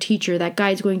be your teacher. That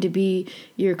guide's going to be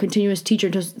your continuous teacher.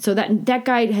 So that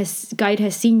guide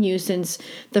has seen you since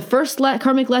the first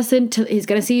karmic lesson. He's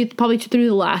going to see you probably through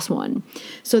the last one.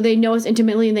 So they know us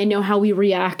intimately, and they know how we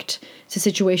react to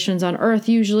situations on Earth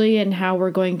usually, and how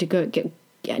we're going to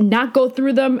not go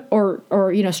through them or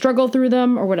struggle through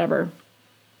them or whatever.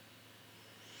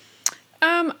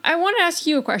 I want to ask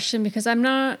you a question because I'm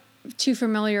not too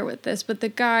familiar with this, but the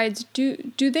guides, do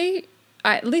they,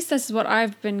 at least this is what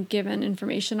I've been given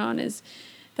information on, is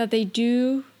that they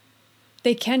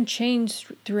can change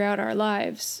throughout our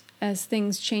lives as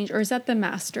things change, or is that the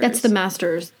masters? That's the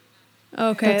masters.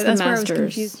 Okay, that's where I was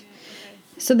confused.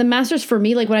 So the masters, for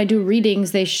me, like when I do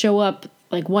readings, they show up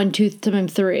like 1, 2,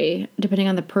 sometimes 3, depending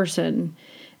on the person.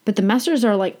 But the masters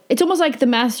are like, it's almost like the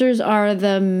masters are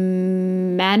the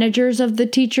managers of the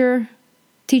teachers,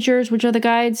 which are the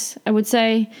guides, I would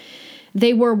say.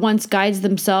 They were once guides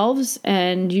themselves,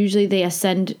 and usually they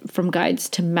ascend from guides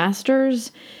to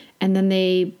masters. And then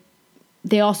they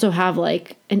also have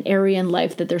like an area in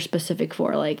life that they're specific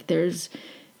for. Like there's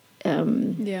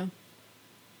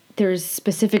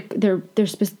specific,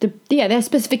 they have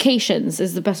specifications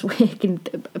is the best way I can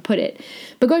put it.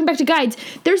 But going back to guides,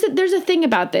 there's a thing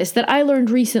about this that I learned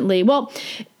recently. Well,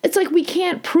 it's like we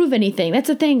can't prove anything. That's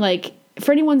the thing. Like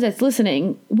for anyone that's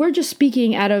listening, we're just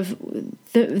speaking out of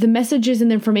the messages and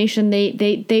the information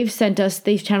they've sent us,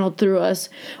 they've channeled through us,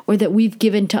 or that we've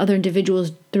given to other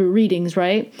individuals through readings,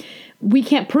 right? We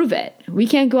can't prove it. We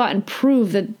can't go out and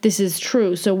prove that this is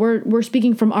true. So we're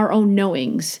speaking from our own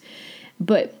knowings.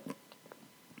 But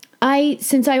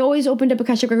since I always opened up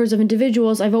Akashic records of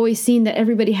individuals, I've always seen that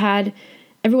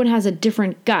everyone has a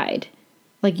different guide.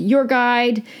 Like your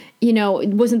guide, it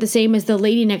wasn't the same as the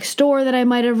lady next door that I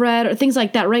might have read, or things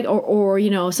like that, right? Or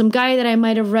some guy that I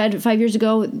might have read 5 years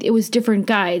ago. It was different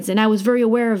guides, and I was very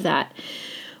aware of that.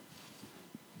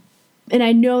 And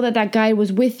I know that guide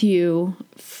was with you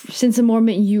since the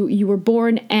moment you were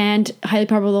born, and highly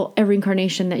probable every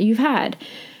incarnation that you've had.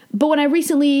 But when I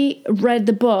recently read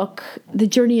the book, The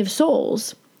Journey of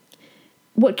Souls,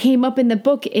 what came up in the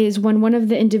book is when one of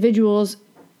the individuals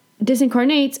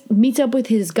disincarnates, meets up with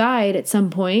his guide at some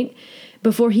point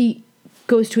before he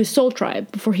goes to his soul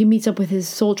tribe, before he meets up with his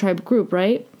soul tribe group,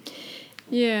 right?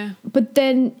 Yeah. But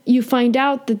then you find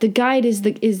out that the guide is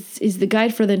the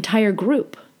guide for the entire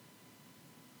group.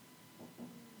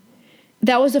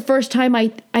 That was the first time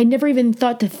I never even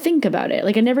thought to think about it.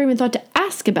 Like I never even thought to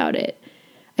ask about it.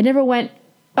 I never went,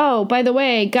 oh, by the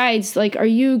way, guides, like, are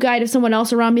you guide of someone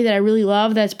else around me that I really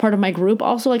love that's part of my group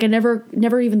also? Like, I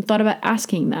never even thought about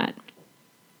asking that.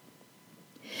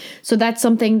 So that's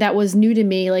something that was new to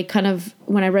me, like, kind of,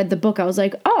 when I read the book, I was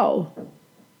like, oh,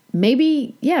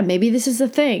 maybe this is a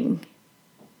thing.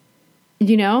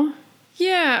 Yeah,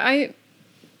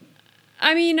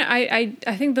 I mean,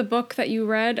 I think the book that you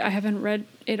read, I haven't read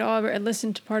it all. I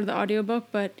listened to part of the audiobook,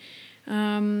 but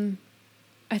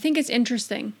I think it's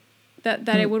interesting that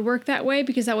it would work that way,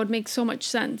 because that would make so much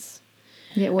sense.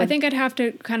 Yeah, it would. I think I'd have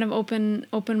to kind of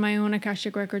open my own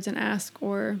Akashic records and ask,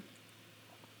 or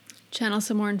channel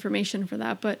some more information for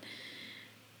that. But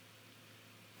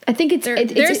I think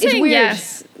they're saying weird.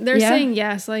 Yes. They're saying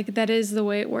yes, like that is the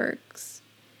way it works.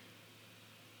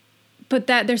 But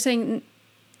that does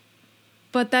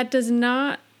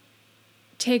not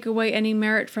take away any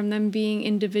merit from them being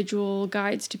individual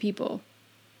guides to people,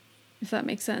 if that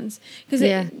makes sense. Because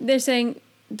they're saying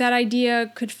that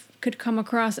idea could come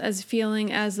across as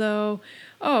feeling as though,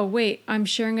 oh, wait, I'm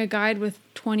sharing a guide with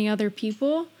 20 other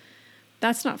people.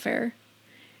 That's not fair.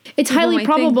 It's People highly might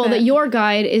probable think that your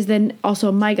guide is then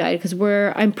also my guide, because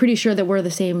I'm pretty sure that we're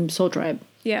the same soul tribe.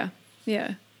 Yeah.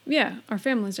 Our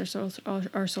families are soul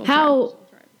tribe. How?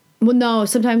 Well, no.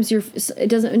 Sometimes it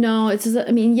doesn't. No, it's.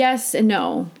 I mean, yes and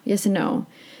no. Yes and no.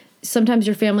 Sometimes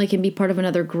your family can be part of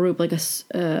another group, like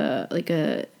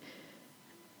a.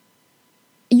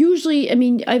 Usually, I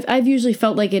mean, I've usually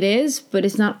felt like it is, but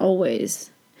it's not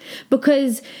always,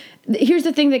 because here's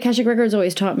the thing that Akashic Records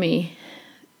always taught me.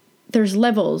 There's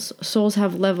levels. Souls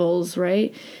have levels,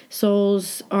 right?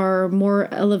 Souls are more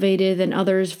elevated than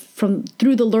others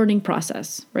through the learning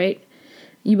process, right?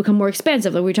 You become more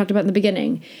expansive, like we talked about in the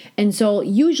beginning. And so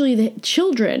usually the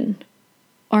children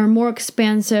are more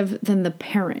expansive than the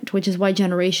parent, which is why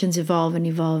generations evolve and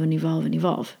evolve and evolve and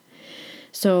evolve.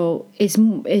 So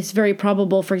it's very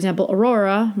probable, for example,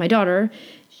 Aurora, my daughter,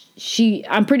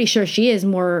 I'm pretty sure she is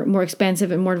more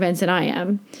expansive and more advanced than I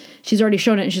am. She's already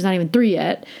shown it and she's not even 3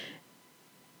 yet.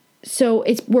 So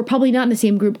we're probably not in the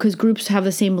same group, because groups have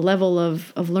the same level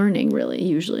of learning, really,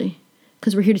 usually.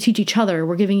 Because we're here to teach each other.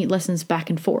 We're giving lessons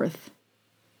back and forth.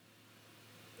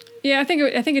 Yeah, I think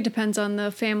it depends on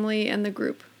the family and the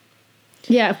group.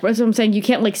 Yeah, that's what I'm saying. You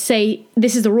can't say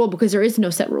this is the rule, because there is no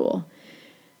set rule.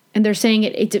 And they're saying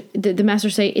the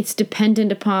masters say it's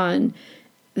dependent upon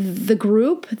the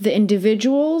group, the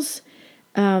individuals,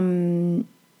 and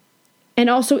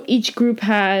also each group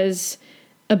has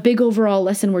a big overall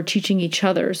lesson we're teaching each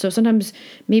other. So sometimes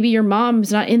maybe your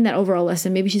mom's not in that overall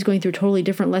lesson. Maybe she's going through a totally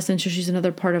different lesson, so she's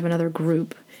another part of another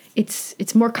group.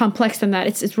 It's more complex than that.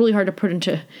 It's really hard to put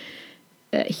into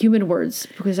human words,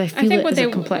 because I feel it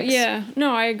is complex. Yeah,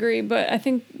 no, I agree. But I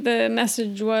think the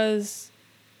message was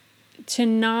to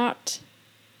not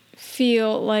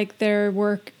feel like their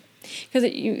work, because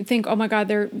you think, oh my God,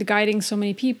 they're guiding so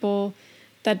many people.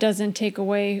 That doesn't take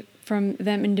away from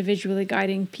them individually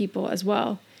guiding people as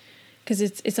well, because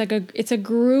it's a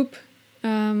group,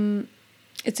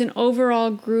 it's an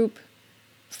overall group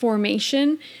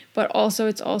formation, but also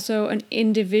it's also an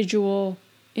individual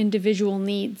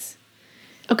needs.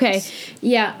 Okay,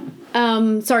 yeah.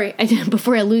 Sorry,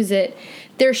 before I lose it,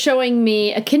 they're showing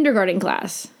me a kindergarten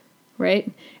class, right?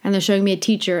 And they're showing me a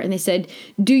teacher, and they said,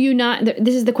 "Do you not?"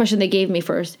 This is the question they gave me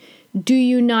first. Do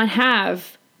you not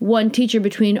have one teacher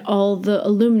between all the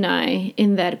alumni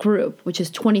in that group, which is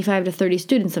 25 to 30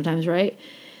 students sometimes, right?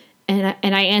 And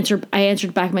I answered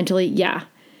back mentally, yeah.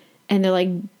 And they're like,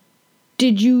 do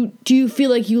you feel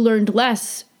like you learned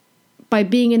less by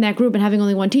being in that group and having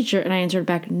only one teacher? And I answered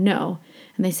back, no.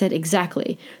 And they said,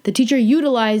 exactly. The teacher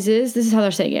utilizes, this is how they're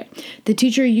saying it, the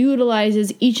teacher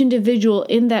utilizes each individual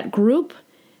in that group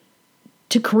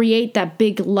to create that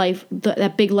big life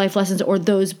lessons, or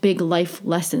those big life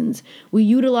lessons. We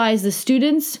utilize the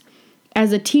students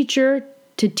as a teacher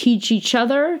to teach each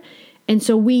other. And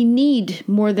so we need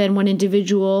more than one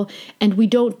individual, and we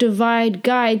don't divide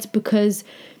guides, because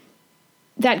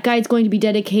that guide's going to be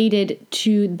dedicated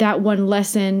to that one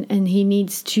lesson, and he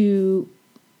needs to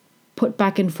put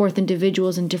back and forth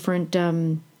individuals in different,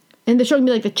 and they're showing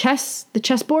me like the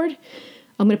chessboard.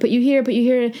 I'm going to put you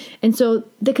here. And so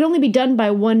they can only be done by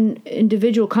one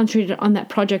individual concentrated on that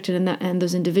project and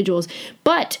those individuals.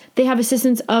 But they have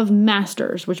assistance of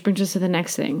masters, which brings us to the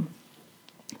next thing.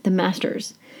 The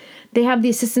masters. They have the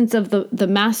assistance of the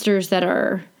masters that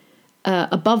are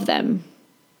above them.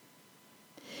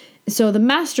 So the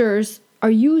masters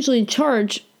are usually in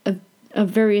charge of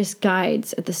various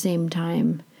guides at the same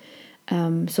time.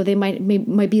 So they might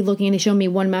be looking, and they show me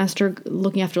one master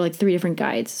looking after like 3 different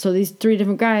guides. So these 3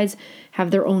 different guides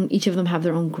have their own, each of them have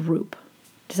their own group.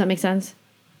 Does that make sense?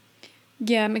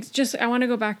 Yeah, I want to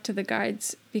go back to the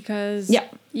guides, because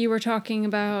you were talking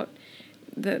about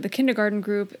the kindergarten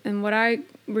group, and what I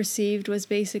received was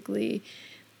basically,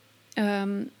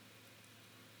 it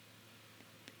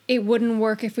wouldn't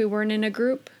work if we weren't in a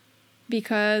group,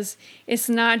 because it's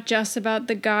not just about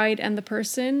the guide and the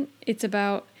person, it's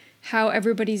about how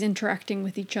everybody's interacting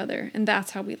with each other, and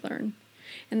that's how we learn.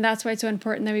 And that's why it's so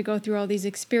important that we go through all these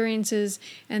experiences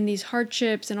and these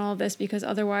hardships and all this, because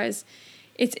otherwise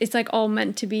it's like all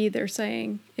meant to be, they're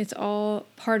saying. It's all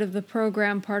part of the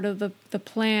program, part of the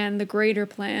plan, the greater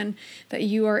plan, that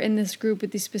you are in this group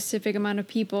with this specific amount of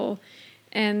people,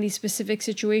 and these specific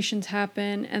situations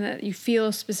happen, and that you feel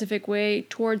a specific way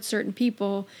towards certain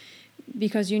people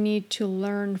because you need to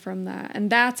learn from that.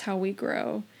 And that's how we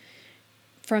grow,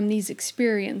 from these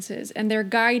experiences. And they're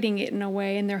guiding it in a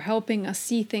way, and they're helping us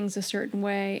see things a certain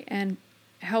way and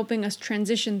helping us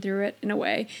transition through it in a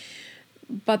way.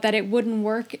 But that it wouldn't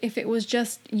work if it was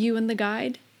just you and the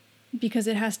guide. because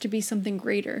it has to be something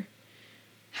greater.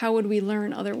 How would we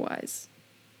learn otherwise?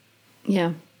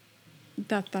 Yeah.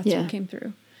 That's Yeah. what came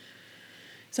through.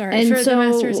 Sorry. And For so, the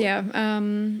masters, yeah.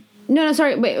 No,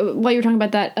 sorry. Wait, while you're talking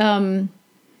about that,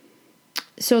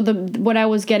 so what I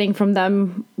was getting from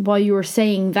them while you were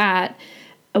saying that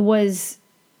was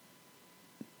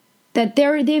that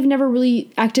they've never really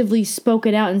actively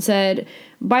spoken out and said,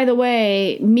 by the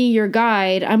way, me, your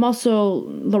guide, I'm also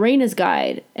Lorena's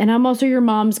guide, and I'm also your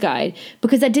mom's guide,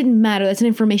 because that didn't matter. That's an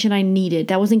information I needed.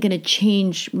 That wasn't going to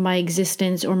change my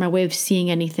existence or my way of seeing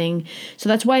anything. So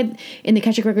that's why in the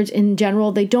Akashic records in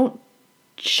general, they don't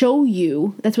show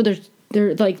you. That's what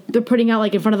they're putting out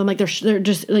like in front of them, like they're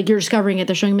just like you're discovering it.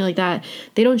 They're showing me like that.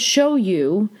 They don't show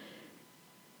you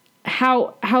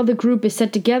how the group is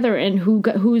set together and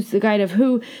who's the guide of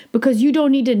who, because you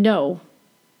don't need to know.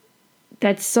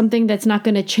 That's something that's not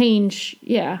going to change.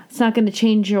 Yeah, it's not going to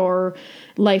change your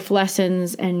life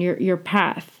lessons and your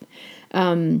path.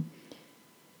 But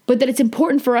that it's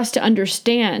important for us to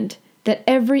understand that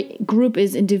every group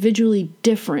is individually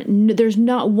different. There's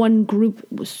not one group,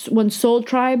 one soul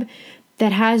tribe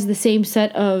that has the same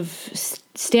set of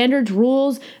standards,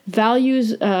 rules,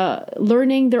 values,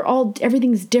 learning.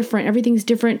 Everything's different. Everything's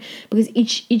different because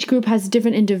each group has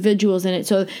different individuals in it.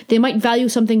 So they might value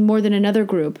something more than another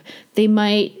group. They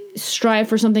might strive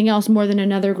for something else more than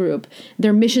another group.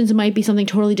 Their missions might be something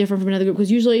totally different from another group,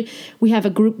 because usually we have a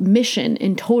group mission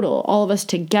in total, all of us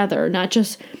together, not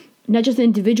just the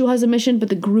individual has a mission, but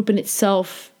the group in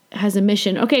itself has a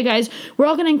mission. Okay, guys, we're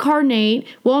all going to incarnate.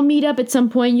 We'll all meet up at some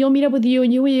point. You'll meet up with you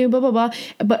and you with you, blah, blah, blah.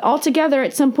 But all together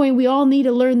at some point, we all need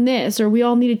to learn this, or we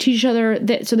all need to teach each other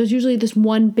that. So there's usually this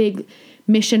one big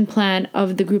mission plan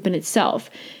of the group in itself.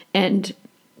 And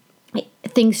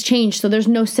things change. So there's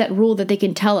no set rule that they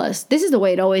can tell us, this is the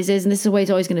way it always is, and this is the way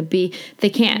it's always going to be. They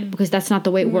can't, because that's not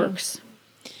the way it works.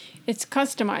 It's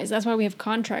customized. That's why we have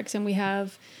contracts and we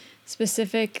have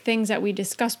specific things that we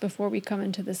discuss before we come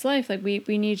into this life. Like we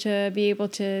need to be able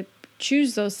to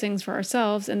choose those things for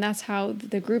ourselves, and that's how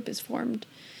the group is formed.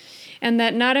 And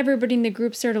that not everybody in the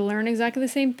group's there to learn exactly the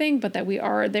same thing, but that we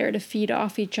are there to feed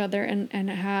off each other and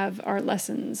have our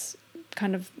lessons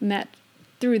kind of met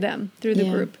through them, through the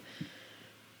group.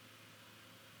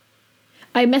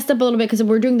 I messed up a little bit because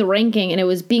we're doing the ranking, and it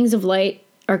was beings of light,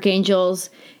 archangels,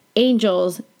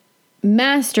 angels,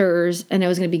 masters, and it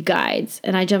was going to be guides.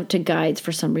 And I jumped to guides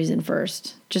for some reason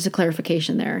first. Just a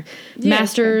clarification there. Yeah,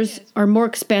 masters are more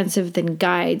expansive than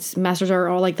guides. Masters are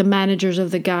all like the managers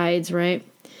of the guides, right?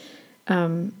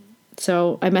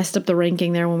 So I messed up the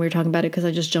ranking there when we were talking about it because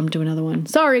I just jumped to another one.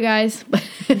 Sorry, guys. But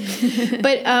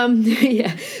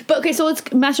yeah. But okay, so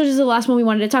masters is the last one we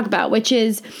wanted to talk about, which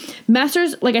is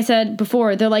masters, like I said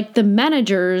before, they're like the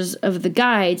managers of the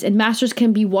guides, and masters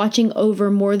can be watching over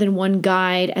more than one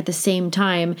guide at the same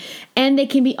time. And they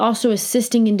can be also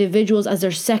assisting individuals as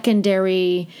their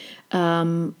secondary,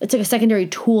 it's like a secondary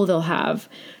tool they'll have.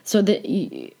 So that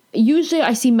usually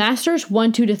I see masters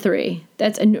 1, 2 to 3.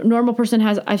 That's a normal person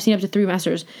I've seen up to 3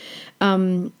 masters.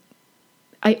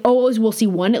 I always will see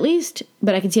 1 at least,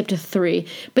 but I can see up to 3.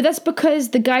 But that's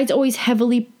because the guide's always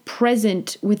heavily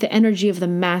present with the energy of the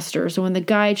master. So when the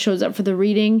guide shows up for the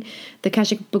reading, the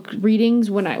Akashic book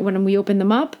readings, when we open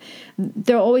them up,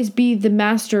 there'll always be the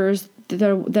masters that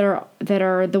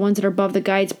are the ones that are above the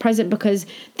guides present, because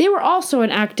they were also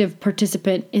an active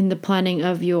participant in the planning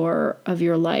of your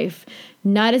life.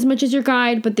 Not as much as your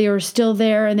guide, but they were still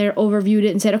there, and they overviewed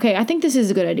it and said, okay, I think this is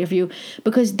a good idea for you,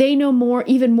 because they know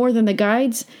even more than the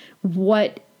guides,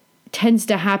 what tends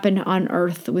to happen on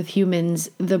Earth with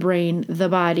humans, the brain, the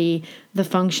body, the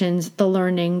functions, the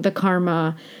learning, the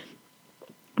karma.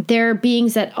 They're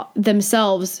beings that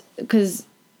themselves, because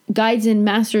guides and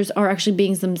masters are actually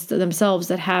beings themselves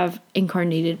that have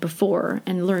incarnated before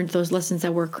and learned those lessons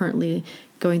that we're currently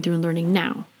going through and learning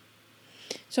now.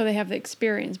 So they have the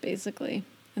experience, basically,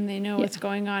 and they know what's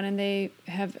going on, and they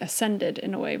have ascended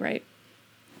in a way, right?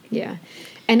 Yeah.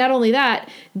 And not only that,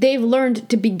 they've learned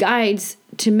to be guides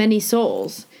to many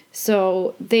souls.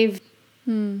 So they've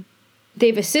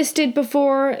assisted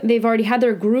before. They've already had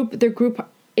their group.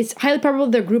 It's highly probable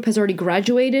their group has already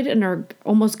graduated and are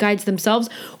almost guides themselves,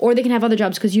 or they can have other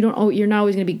jobs, because you're not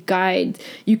always going to be guides.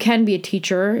 You can be a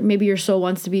teacher. Maybe your soul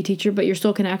wants to be a teacher, but your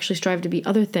soul can actually strive to be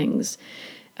other things.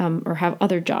 Or have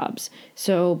other jobs.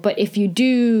 So, but if you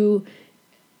do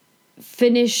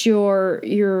finish your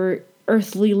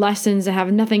earthly lessons and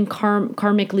have nothing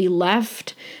karmically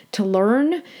left to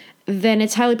learn, then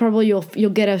it's highly probable you'll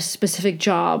get a specific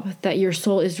job that your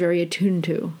soul is very attuned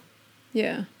to.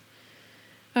 Yeah.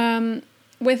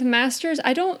 With masters,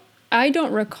 I don't I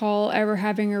don't recall ever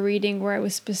having a reading where I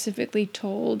was specifically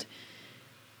told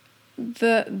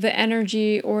the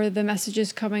energy or the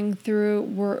messages coming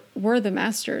through were the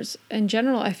masters. In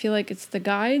general, I feel like it's the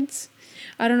guides.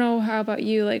 I don't know, how about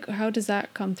you? Like, how does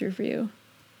that come through for you?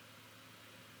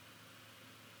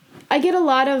 I get a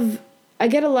lot of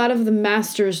the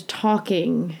masters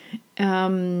talking.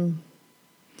 For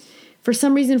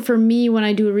some reason, for me, when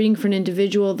I do a reading for an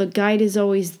individual, the guide is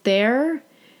always there,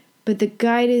 but the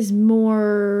guide is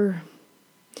more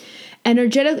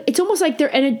energetic. It's almost like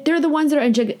they're the ones that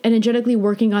are energetically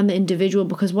working on the individual,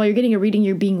 because while you're getting a reading,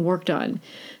 you're being worked on.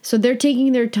 So they're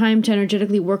taking their time to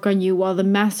energetically work on you, while the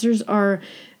masters are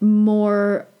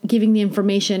more giving the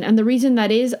information. And the reason that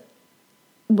is,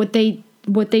 what they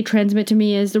transmit to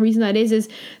me is, the reason that is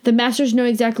the masters know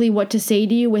exactly what to say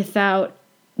to you without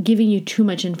giving you too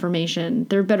much information.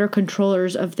 They're better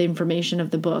controllers of the information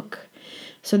of the book.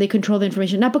 So they control the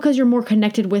information, not because you're more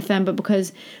connected with them, but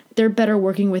because they're better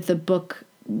working with the book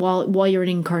while you're in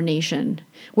incarnation.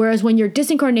 Whereas when you're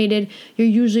disincarnated, you're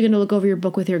usually going to look over your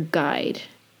book with your guide.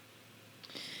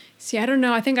 See, I don't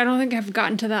know. I don't think I've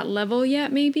gotten to that level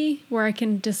yet, maybe, where I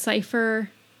can decipher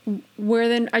where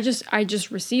then I just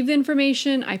receive the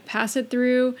information, I pass it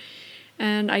through,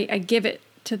 and I give it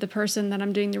to the person that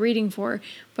I'm doing the reading for.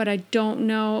 But I don't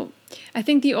know. I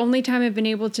think the only time I've been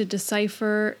able to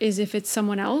decipher is if it's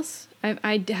someone else.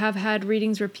 I have had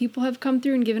readings where people have come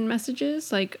through and given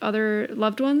messages, like other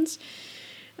loved ones.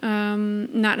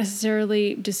 Not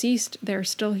necessarily deceased. They're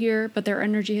still here, but their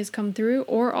energy has come through,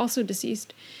 or also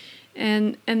deceased.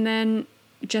 And then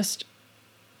just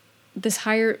this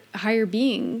higher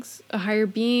beings, a higher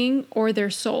being or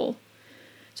their soul.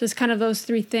 So it's kind of those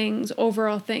three things,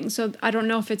 overall things. So I don't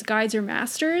know if it's guides or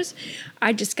masters.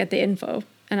 I just get the info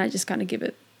and I just kind of give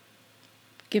it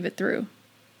through.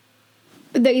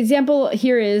 The example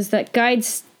here is that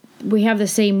guides, we have the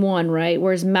same one, right?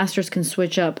 Whereas masters can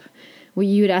switch up. Well,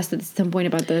 you had asked at some point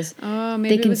about this. Oh,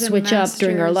 maybe they can switch up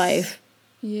during our life.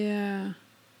 Yeah.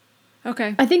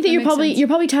 Okay. I think that you're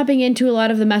probably tapping into a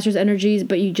lot of the master's energies,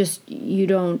 but you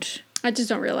don't. I just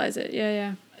don't realize it.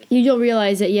 Yeah. You don't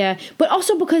realize it, yeah. But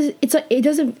also because it's like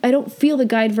I don't feel the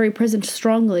guide very present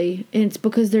strongly, and it's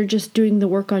because they're just doing the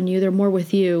work on you. They're more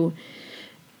with you,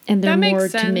 and they're more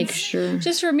to make sure.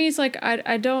 Just for me, it's like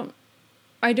I don't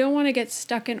want to get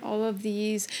stuck in all of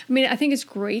these. I mean, I think it's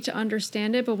great to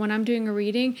understand it, but when I'm doing a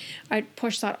reading, I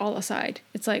push that all aside.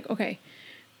 It's like, okay,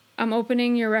 I'm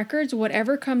opening your records,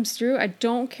 whatever comes through, I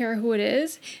don't care who it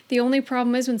is. The only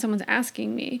problem is when someone's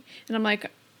asking me, and I'm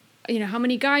like, how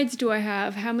many guides do I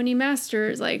have? How many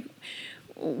masters? Like,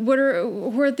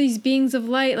 who are these beings of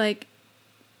light? Like,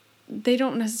 they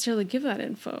don't necessarily give that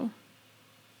info,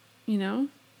 You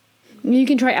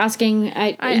can try asking.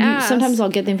 I ask. Sometimes I'll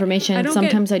get the information.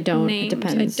 Sometimes I don't. Names. It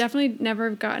depends. I definitely never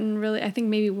have gotten really, I think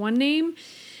maybe one name,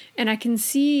 and I can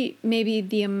see maybe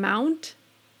the amount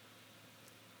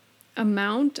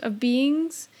of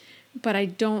beings, but I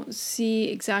don't see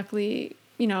exactly,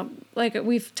 like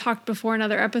we've talked before in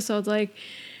other episodes, like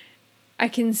I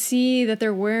can see that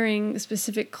they're wearing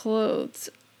specific clothes,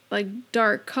 like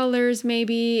dark colors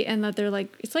maybe, and that they're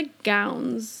like, it's like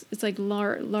gowns. It's like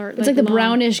it's like the long,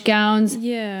 brownish gowns.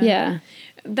 Yeah. Yeah.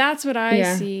 That's what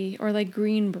I see, or like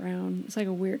green brown. It's like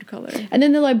a weird color. And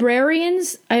then the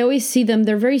librarians, I always see them,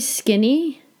 they're very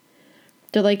skinny.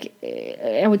 They're like,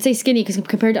 I would say skinny because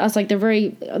compared to us, like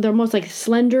they're almost like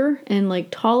slender and like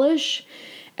tallish,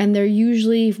 and they're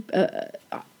usually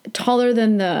taller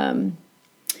than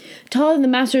the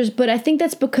masters. But I think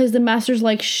that's because the masters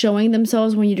like showing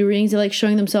themselves when you do readings. They like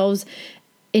showing themselves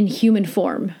in human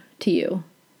form to you,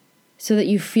 so that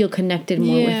you feel connected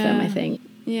more with them. I think.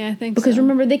 Yeah, I think because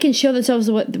remember, they can show themselves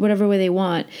whatever way they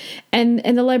want, and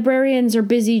the librarians are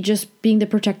busy just being the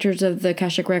protectors of the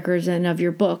Akashic records and of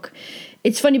your book.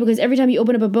 It's funny because every time you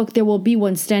open up a book, there will be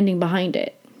one standing behind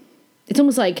it. It's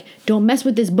almost like, don't mess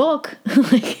with this book.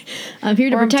 Like, I'm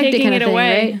here to protect it kind of thing,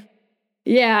 right?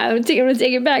 Yeah, I'm going to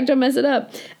take it back. Don't mess it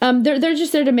up. They're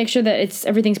just there to make sure that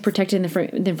everything's protected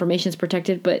and the information's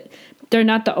protected, but they're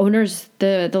not the owners.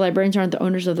 The librarians aren't the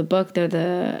owners of the book. They're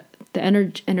the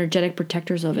energetic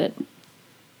protectors of it.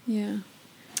 Yeah.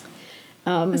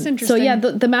 That's interesting. So yeah,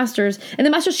 the masters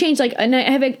change, like, and I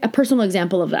have a personal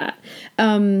example of that.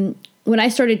 When I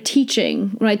started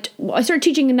teaching, I started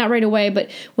teaching not right away, but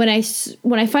when I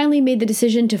finally made the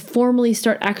decision to formally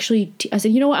start actually, I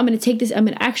said, you know what, I'm going to take this, I'm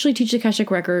going to actually teach the Akashic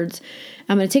records.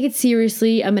 I'm going to take it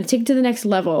seriously. I'm going to take it to the next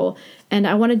level. And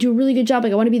I want to do a really good job.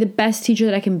 Like, I want to be the best teacher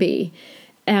that I can be.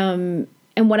 And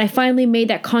when I finally made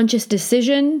that conscious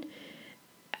decision,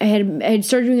 I had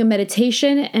started doing a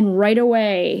meditation, and right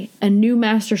away a new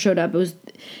master showed up. It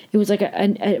was like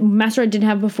a master I didn't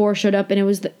have before showed up, and it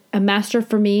was a master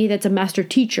for me that's a master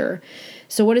teacher.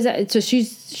 So what is that? So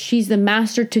she's the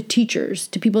master to teachers,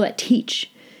 to people that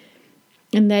teach.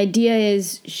 And the idea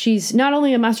is she's not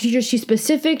only a master teacher, she's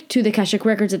specific to the Akashic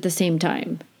Records at the same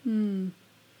time.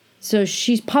 So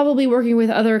she's probably working with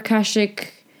other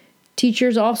Akashic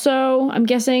teachers also, I'm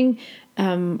guessing.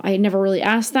 I never really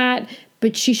asked that,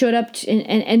 but she showed up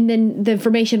and then the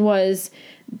information was,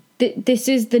 this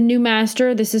is the new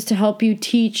master. This is to help you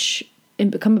teach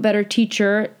and become a better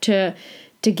teacher, to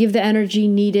give the energy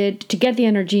needed, to get the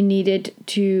energy needed,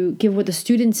 to give what the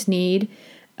students need.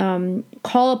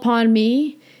 Call upon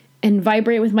me and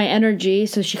vibrate with my energy.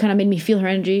 So she kind of made me feel her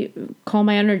energy. Call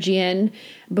my energy in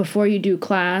before you do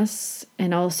class,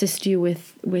 and I'll assist you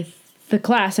with the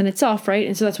class in itself, right?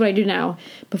 And so that's what I do now.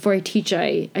 Before I teach,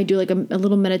 I do like a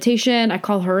little meditation. I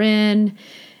call her in.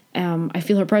 I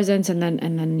feel her presence, and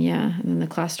then the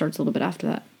class starts a little bit after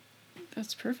that.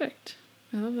 That's perfect.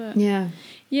 I love that. Yeah.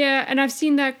 Yeah, and I've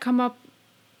seen that come up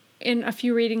in a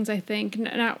few readings, I think.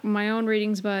 Not my own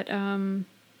readings, but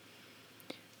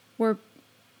where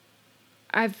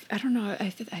I don't know,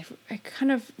 I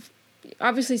kind of,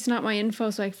 obviously it's not my info,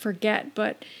 so I forget,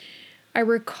 but I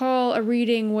recall a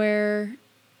reading where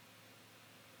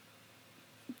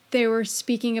they were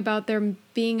speaking about there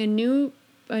being a new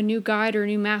guide or a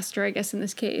new master, I guess in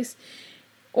this case,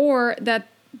 or that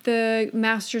the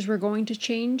masters were going to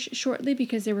change shortly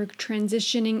because they were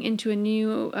transitioning into a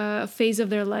new phase of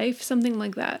their life, something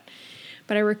like that.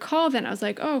 But I recall then I was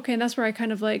like, oh, okay, and that's where I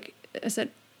kind of like, I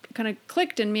said, kind of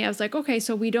clicked in me. I was like, okay,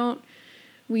 so we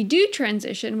do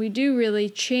transition, we do really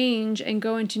change and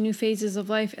go into new phases of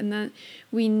life, and then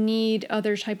we need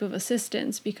other type of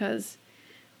assistance because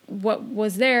what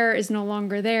was there is no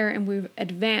longer there, and we've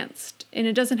advanced. And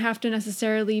it doesn't have to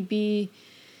necessarily be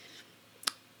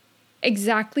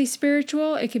exactly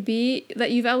spiritual. It could be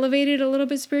that you've elevated a little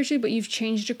bit spiritually, but you've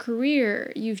changed a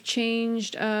career, you've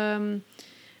changed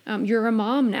you're a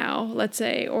mom now, let's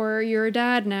say, or you're a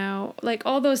dad now. Like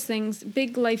all those things,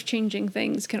 big life-changing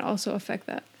things can also affect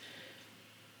that.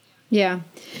 Yeah.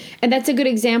 And that's a good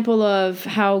example of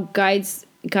how guides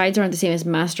aren't the same as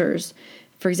masters.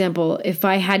 For example, if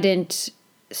I hadn't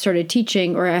started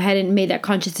teaching, or I hadn't made that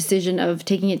conscious decision of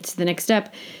taking it to the next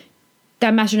step,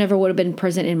 that master never would have been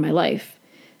present in my life.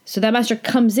 So that master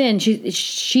comes in,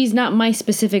 she's not my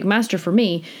specific master for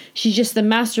me. She's just the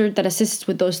master that assists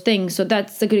with those things. So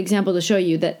that's a good example to show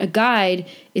you that a guide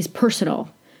is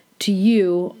personal to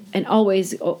you and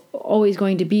always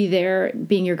going to be there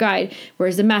being your guide.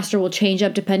 Whereas the master will change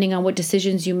up depending on what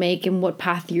decisions you make and what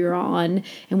path you're on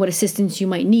and what assistance you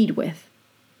might need with.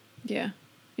 Yeah.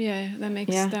 Yeah, that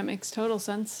makes total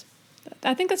sense.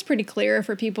 I think that's pretty clear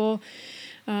for people.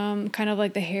 Kind of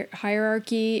like the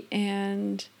hierarchy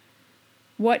and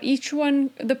what each one,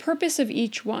 the purpose of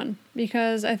each one,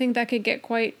 because I think that could get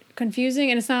quite confusing.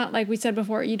 And it's not, like we said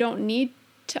before, you don't need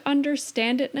to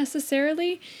understand it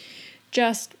necessarily.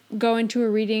 Just go into a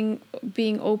reading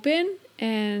being open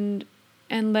and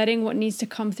letting what needs to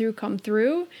come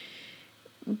through.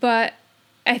 But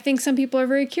I think some people are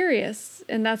very curious,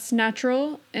 and that's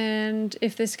natural. And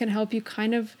if this can help you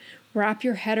kind of wrap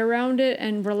your head around it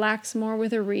and relax more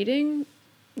with a reading,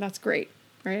 that's great,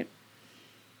 right?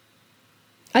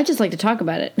 I just like to talk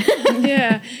about it.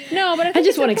 Yeah. No, but I think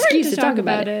just want an excuse to talk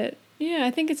about it. Yeah,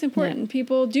 I think it's important. Yeah.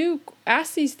 People do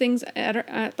ask these things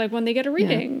at like when they get a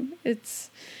reading.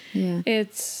 Yeah.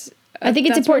 It's I think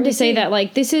it's important to say that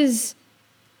like this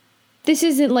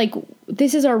isn't like,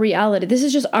 this is our reality. This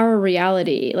is just our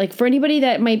reality. Like for anybody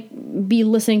that might be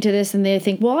listening to this and they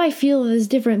think, well, I feel this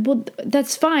different. Well,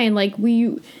 that's fine. Like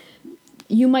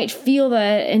you might feel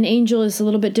that an angel is a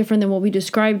little bit different than what we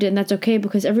described it, and that's okay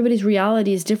because everybody's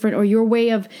reality is different, or your way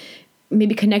of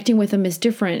maybe connecting with them is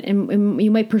different, and you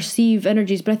might perceive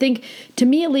energies. But I think, to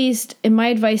me at least, and my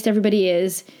advice to everybody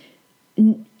is,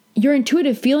 your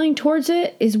intuitive feeling towards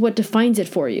it is what defines it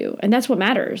for you, and that's what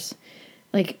matters.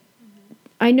 Like,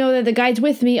 I know that the guide's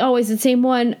with me, it's the same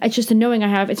one. It's just a knowing I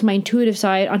have. It's my intuitive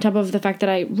side on top of the fact that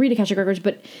I read Akashic Records,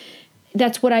 but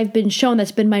that's what I've been shown.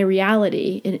 That's been my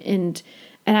reality. And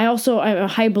I'm a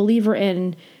high believer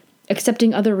in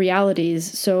accepting other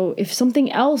realities. So if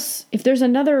there's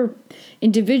another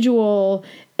individual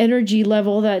energy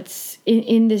level that's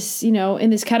in this, in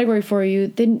this category for you,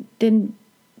 then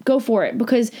go for it,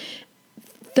 because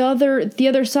the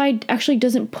other side actually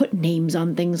doesn't put names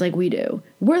on things like we do.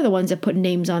 We're the ones that put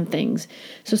names on things.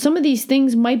 So some of these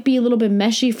things might be a little bit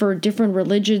meshy for different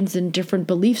religions and different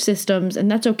belief systems,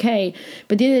 and that's okay.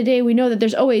 But at the end of the day, we know that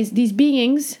there's always these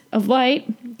beings of light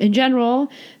in general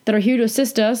that are here to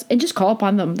assist us, and just call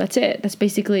upon them. That's it. That's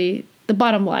basically the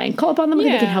bottom line. Call upon them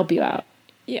because they can help you out.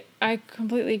 Yeah, I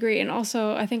completely agree. And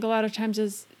also, I think a lot of times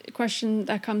is a question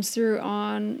that comes through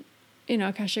on,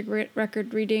 Akashic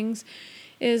record readings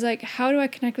is like, how do I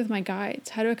connect with my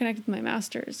guides? How do I connect with my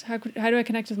masters? How do I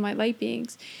connect with my light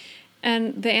beings?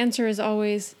 And the answer is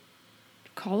always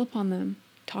call upon them,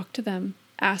 talk to them,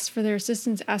 ask for their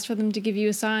assistance, ask for them to give you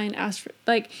a sign,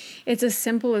 it's as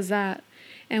simple as that.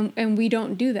 And we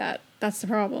don't do that. That's the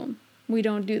problem. We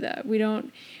don't do that. We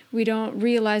don't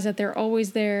realize that they're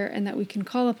always there and that we can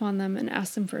call upon them and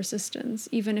ask them for assistance,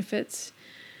 even if it's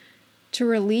to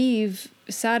relieve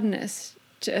sadness,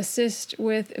 to assist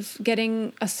with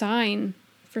getting a sign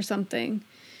for something.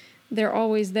 They're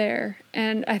always there.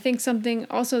 And I think something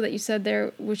also that you said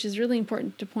there, which is really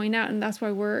important to point out, and that's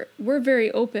why we're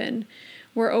very open.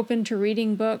 We're open to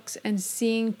reading books and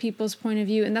seeing people's point of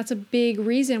view. And that's a big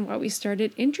reason why we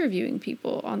started interviewing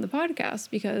people on the podcast,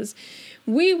 because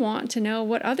we want to know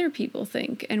what other people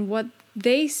think and what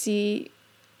they see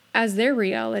as their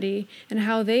reality and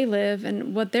how they live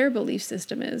and what their belief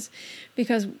system is.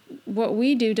 Because what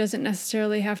we do doesn't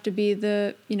necessarily have to be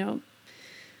the,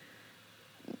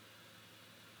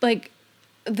 like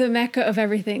the mecca of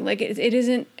everything. Like it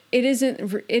isn't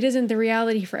the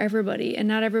reality for everybody, and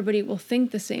not everybody will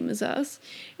think the same as us,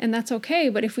 and that's okay.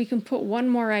 But if we can put one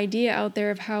more idea out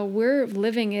there of how we're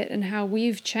living it and how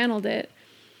we've channeled it,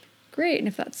 great. And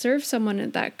if that serves someone,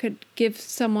 and that could give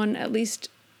someone at least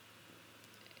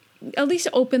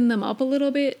open them up a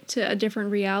little bit to a different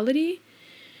reality,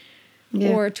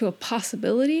 or to a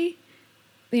possibility,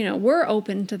 we're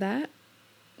open to that.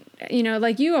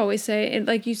 Like you always say, and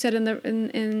like you said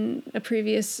in a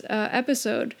previous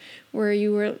episode where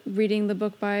you were reading the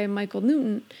book by Michael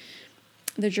Newton,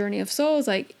 The Journey of Souls,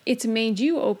 like it's made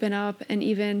you open up and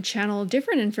even channel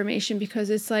different information,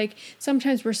 because it's like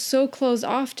sometimes we're so closed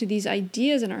off to these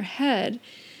ideas in our head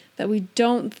that we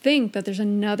don't think that there's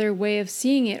another way of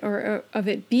seeing it or of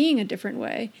it being a different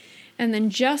way. And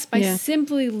then just by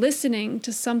simply listening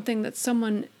to something that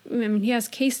someone, he has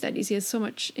case studies, he has so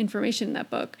much information in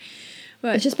that book.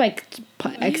 But it's just by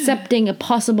accepting a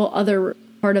possible other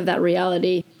part of that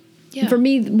reality. Yeah. For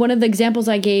me, one of the examples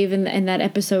I gave in that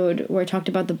episode where I talked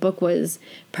about the book was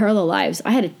Parallel Lives. I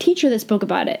had a teacher that spoke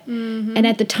about it. Mm-hmm. And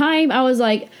at the time, I was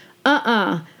like,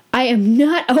 I am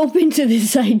not open to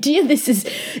this idea.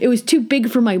 It was too big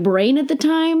for my brain at the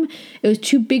time. It was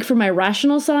too big for my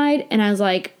rational side. And I was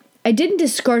like, I didn't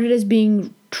discard it as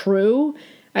being true.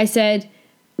 I said,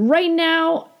 right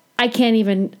now, I can't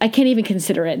even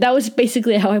consider it. That was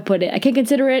basically how I put it. I can't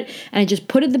consider it. And I just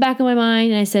put it in the back of my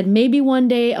mind. And I said, maybe one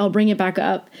day I'll bring it back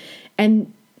up.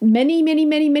 And many, many,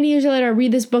 many, many years later, I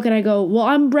read this book and I go, well,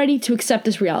 I'm ready to accept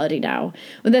this reality now.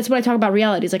 And that's what I talk about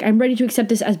reality. It's like, I'm ready to accept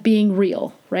this as being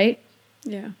real, right?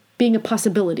 Yeah. Being a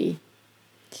possibility.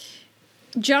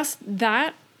 Just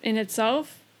that in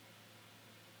itself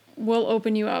will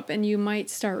open you up, and you might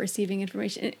start receiving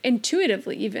information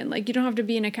intuitively, even. Like, you don't have to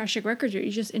be an Akashic Records reader.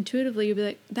 You just intuitively, you'll be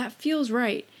like, that feels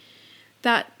right.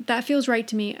 That feels right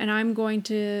to me, and I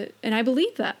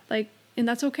believe that. Like, and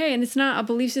that's okay. And it's not a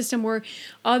belief system where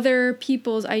other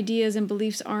people's ideas and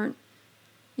beliefs aren't,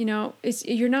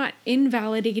 you're not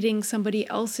invalidating somebody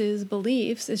else's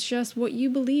beliefs. It's just what you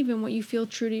believe and what you feel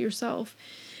true to yourself.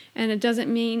 And it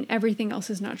doesn't mean everything else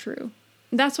is not true.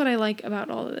 That's what I like about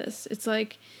all of this. It's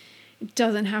like, it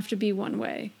doesn't have to be one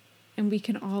way, and we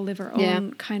can all live our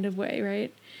own kind of way,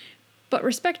 right? But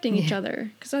respecting each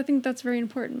other, because I think that's very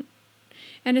important.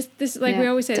 And it's this, like we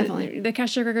always say, the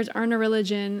Akashic Records aren't a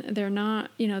religion. They're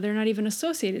not, they're not even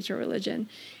associated to a religion.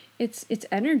 It's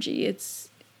energy.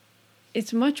 It's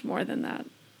much more than that.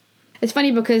 It's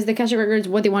funny because the Akashic Records,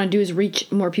 what they want to do is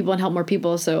reach more people and help more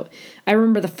people. So I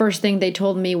remember the first thing they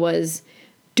told me was,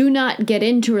 do not get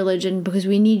into religion because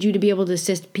we need you to be able to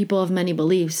assist people of many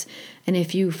beliefs. And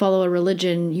if you follow a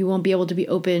religion, you won't be able to be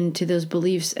open to those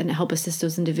beliefs and help assist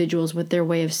those individuals with their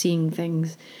way of seeing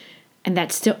things. And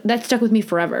that stuck with me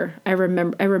forever. I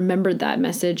remembered that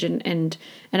message and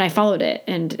I followed it.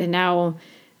 And now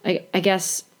I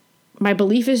guess my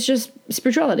belief is just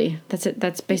spirituality. That's it.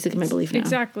 That's basically my belief now.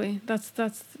 Exactly. That's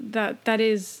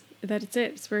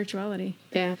it. Spirituality.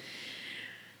 Yeah.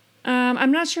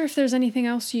 I'm not sure if there's anything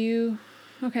else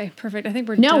okay, perfect. I think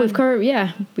we're done.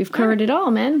 We've covered it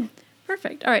all, man.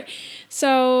 Perfect. All right.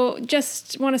 So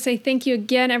just want to say thank you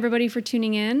again, everybody, for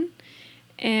tuning in.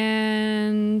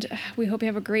 And we hope you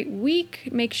have a great week.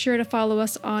 Make sure to follow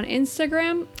us on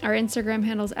Instagram. Our Instagram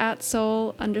handle's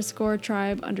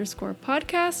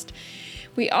 @soul_tribe_podcast.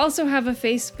 We also have a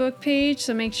Facebook page,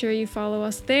 so make sure you follow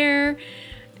us there.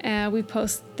 We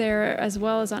post there as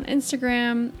well as on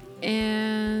Instagram.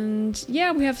 And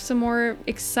yeah, we have some more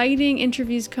exciting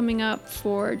interviews coming up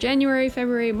for January,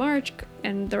 February, March,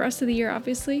 and the rest of the year,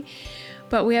 obviously.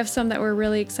 But we have some that we're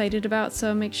really excited about.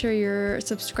 So make sure you're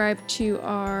subscribed to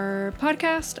our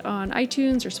podcast on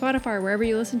iTunes or Spotify or wherever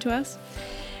you listen to us.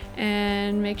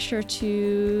 And make sure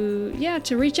to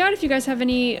reach out if you guys have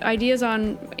any ideas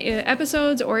on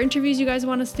episodes or interviews you guys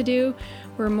want us to do.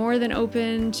 We're more than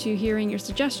open to hearing your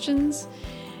suggestions.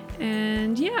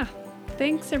 And yeah,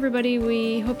 thanks everybody.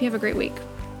 We hope you have a great week.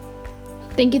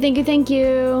 Thank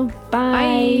you.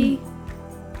 Bye. Bye.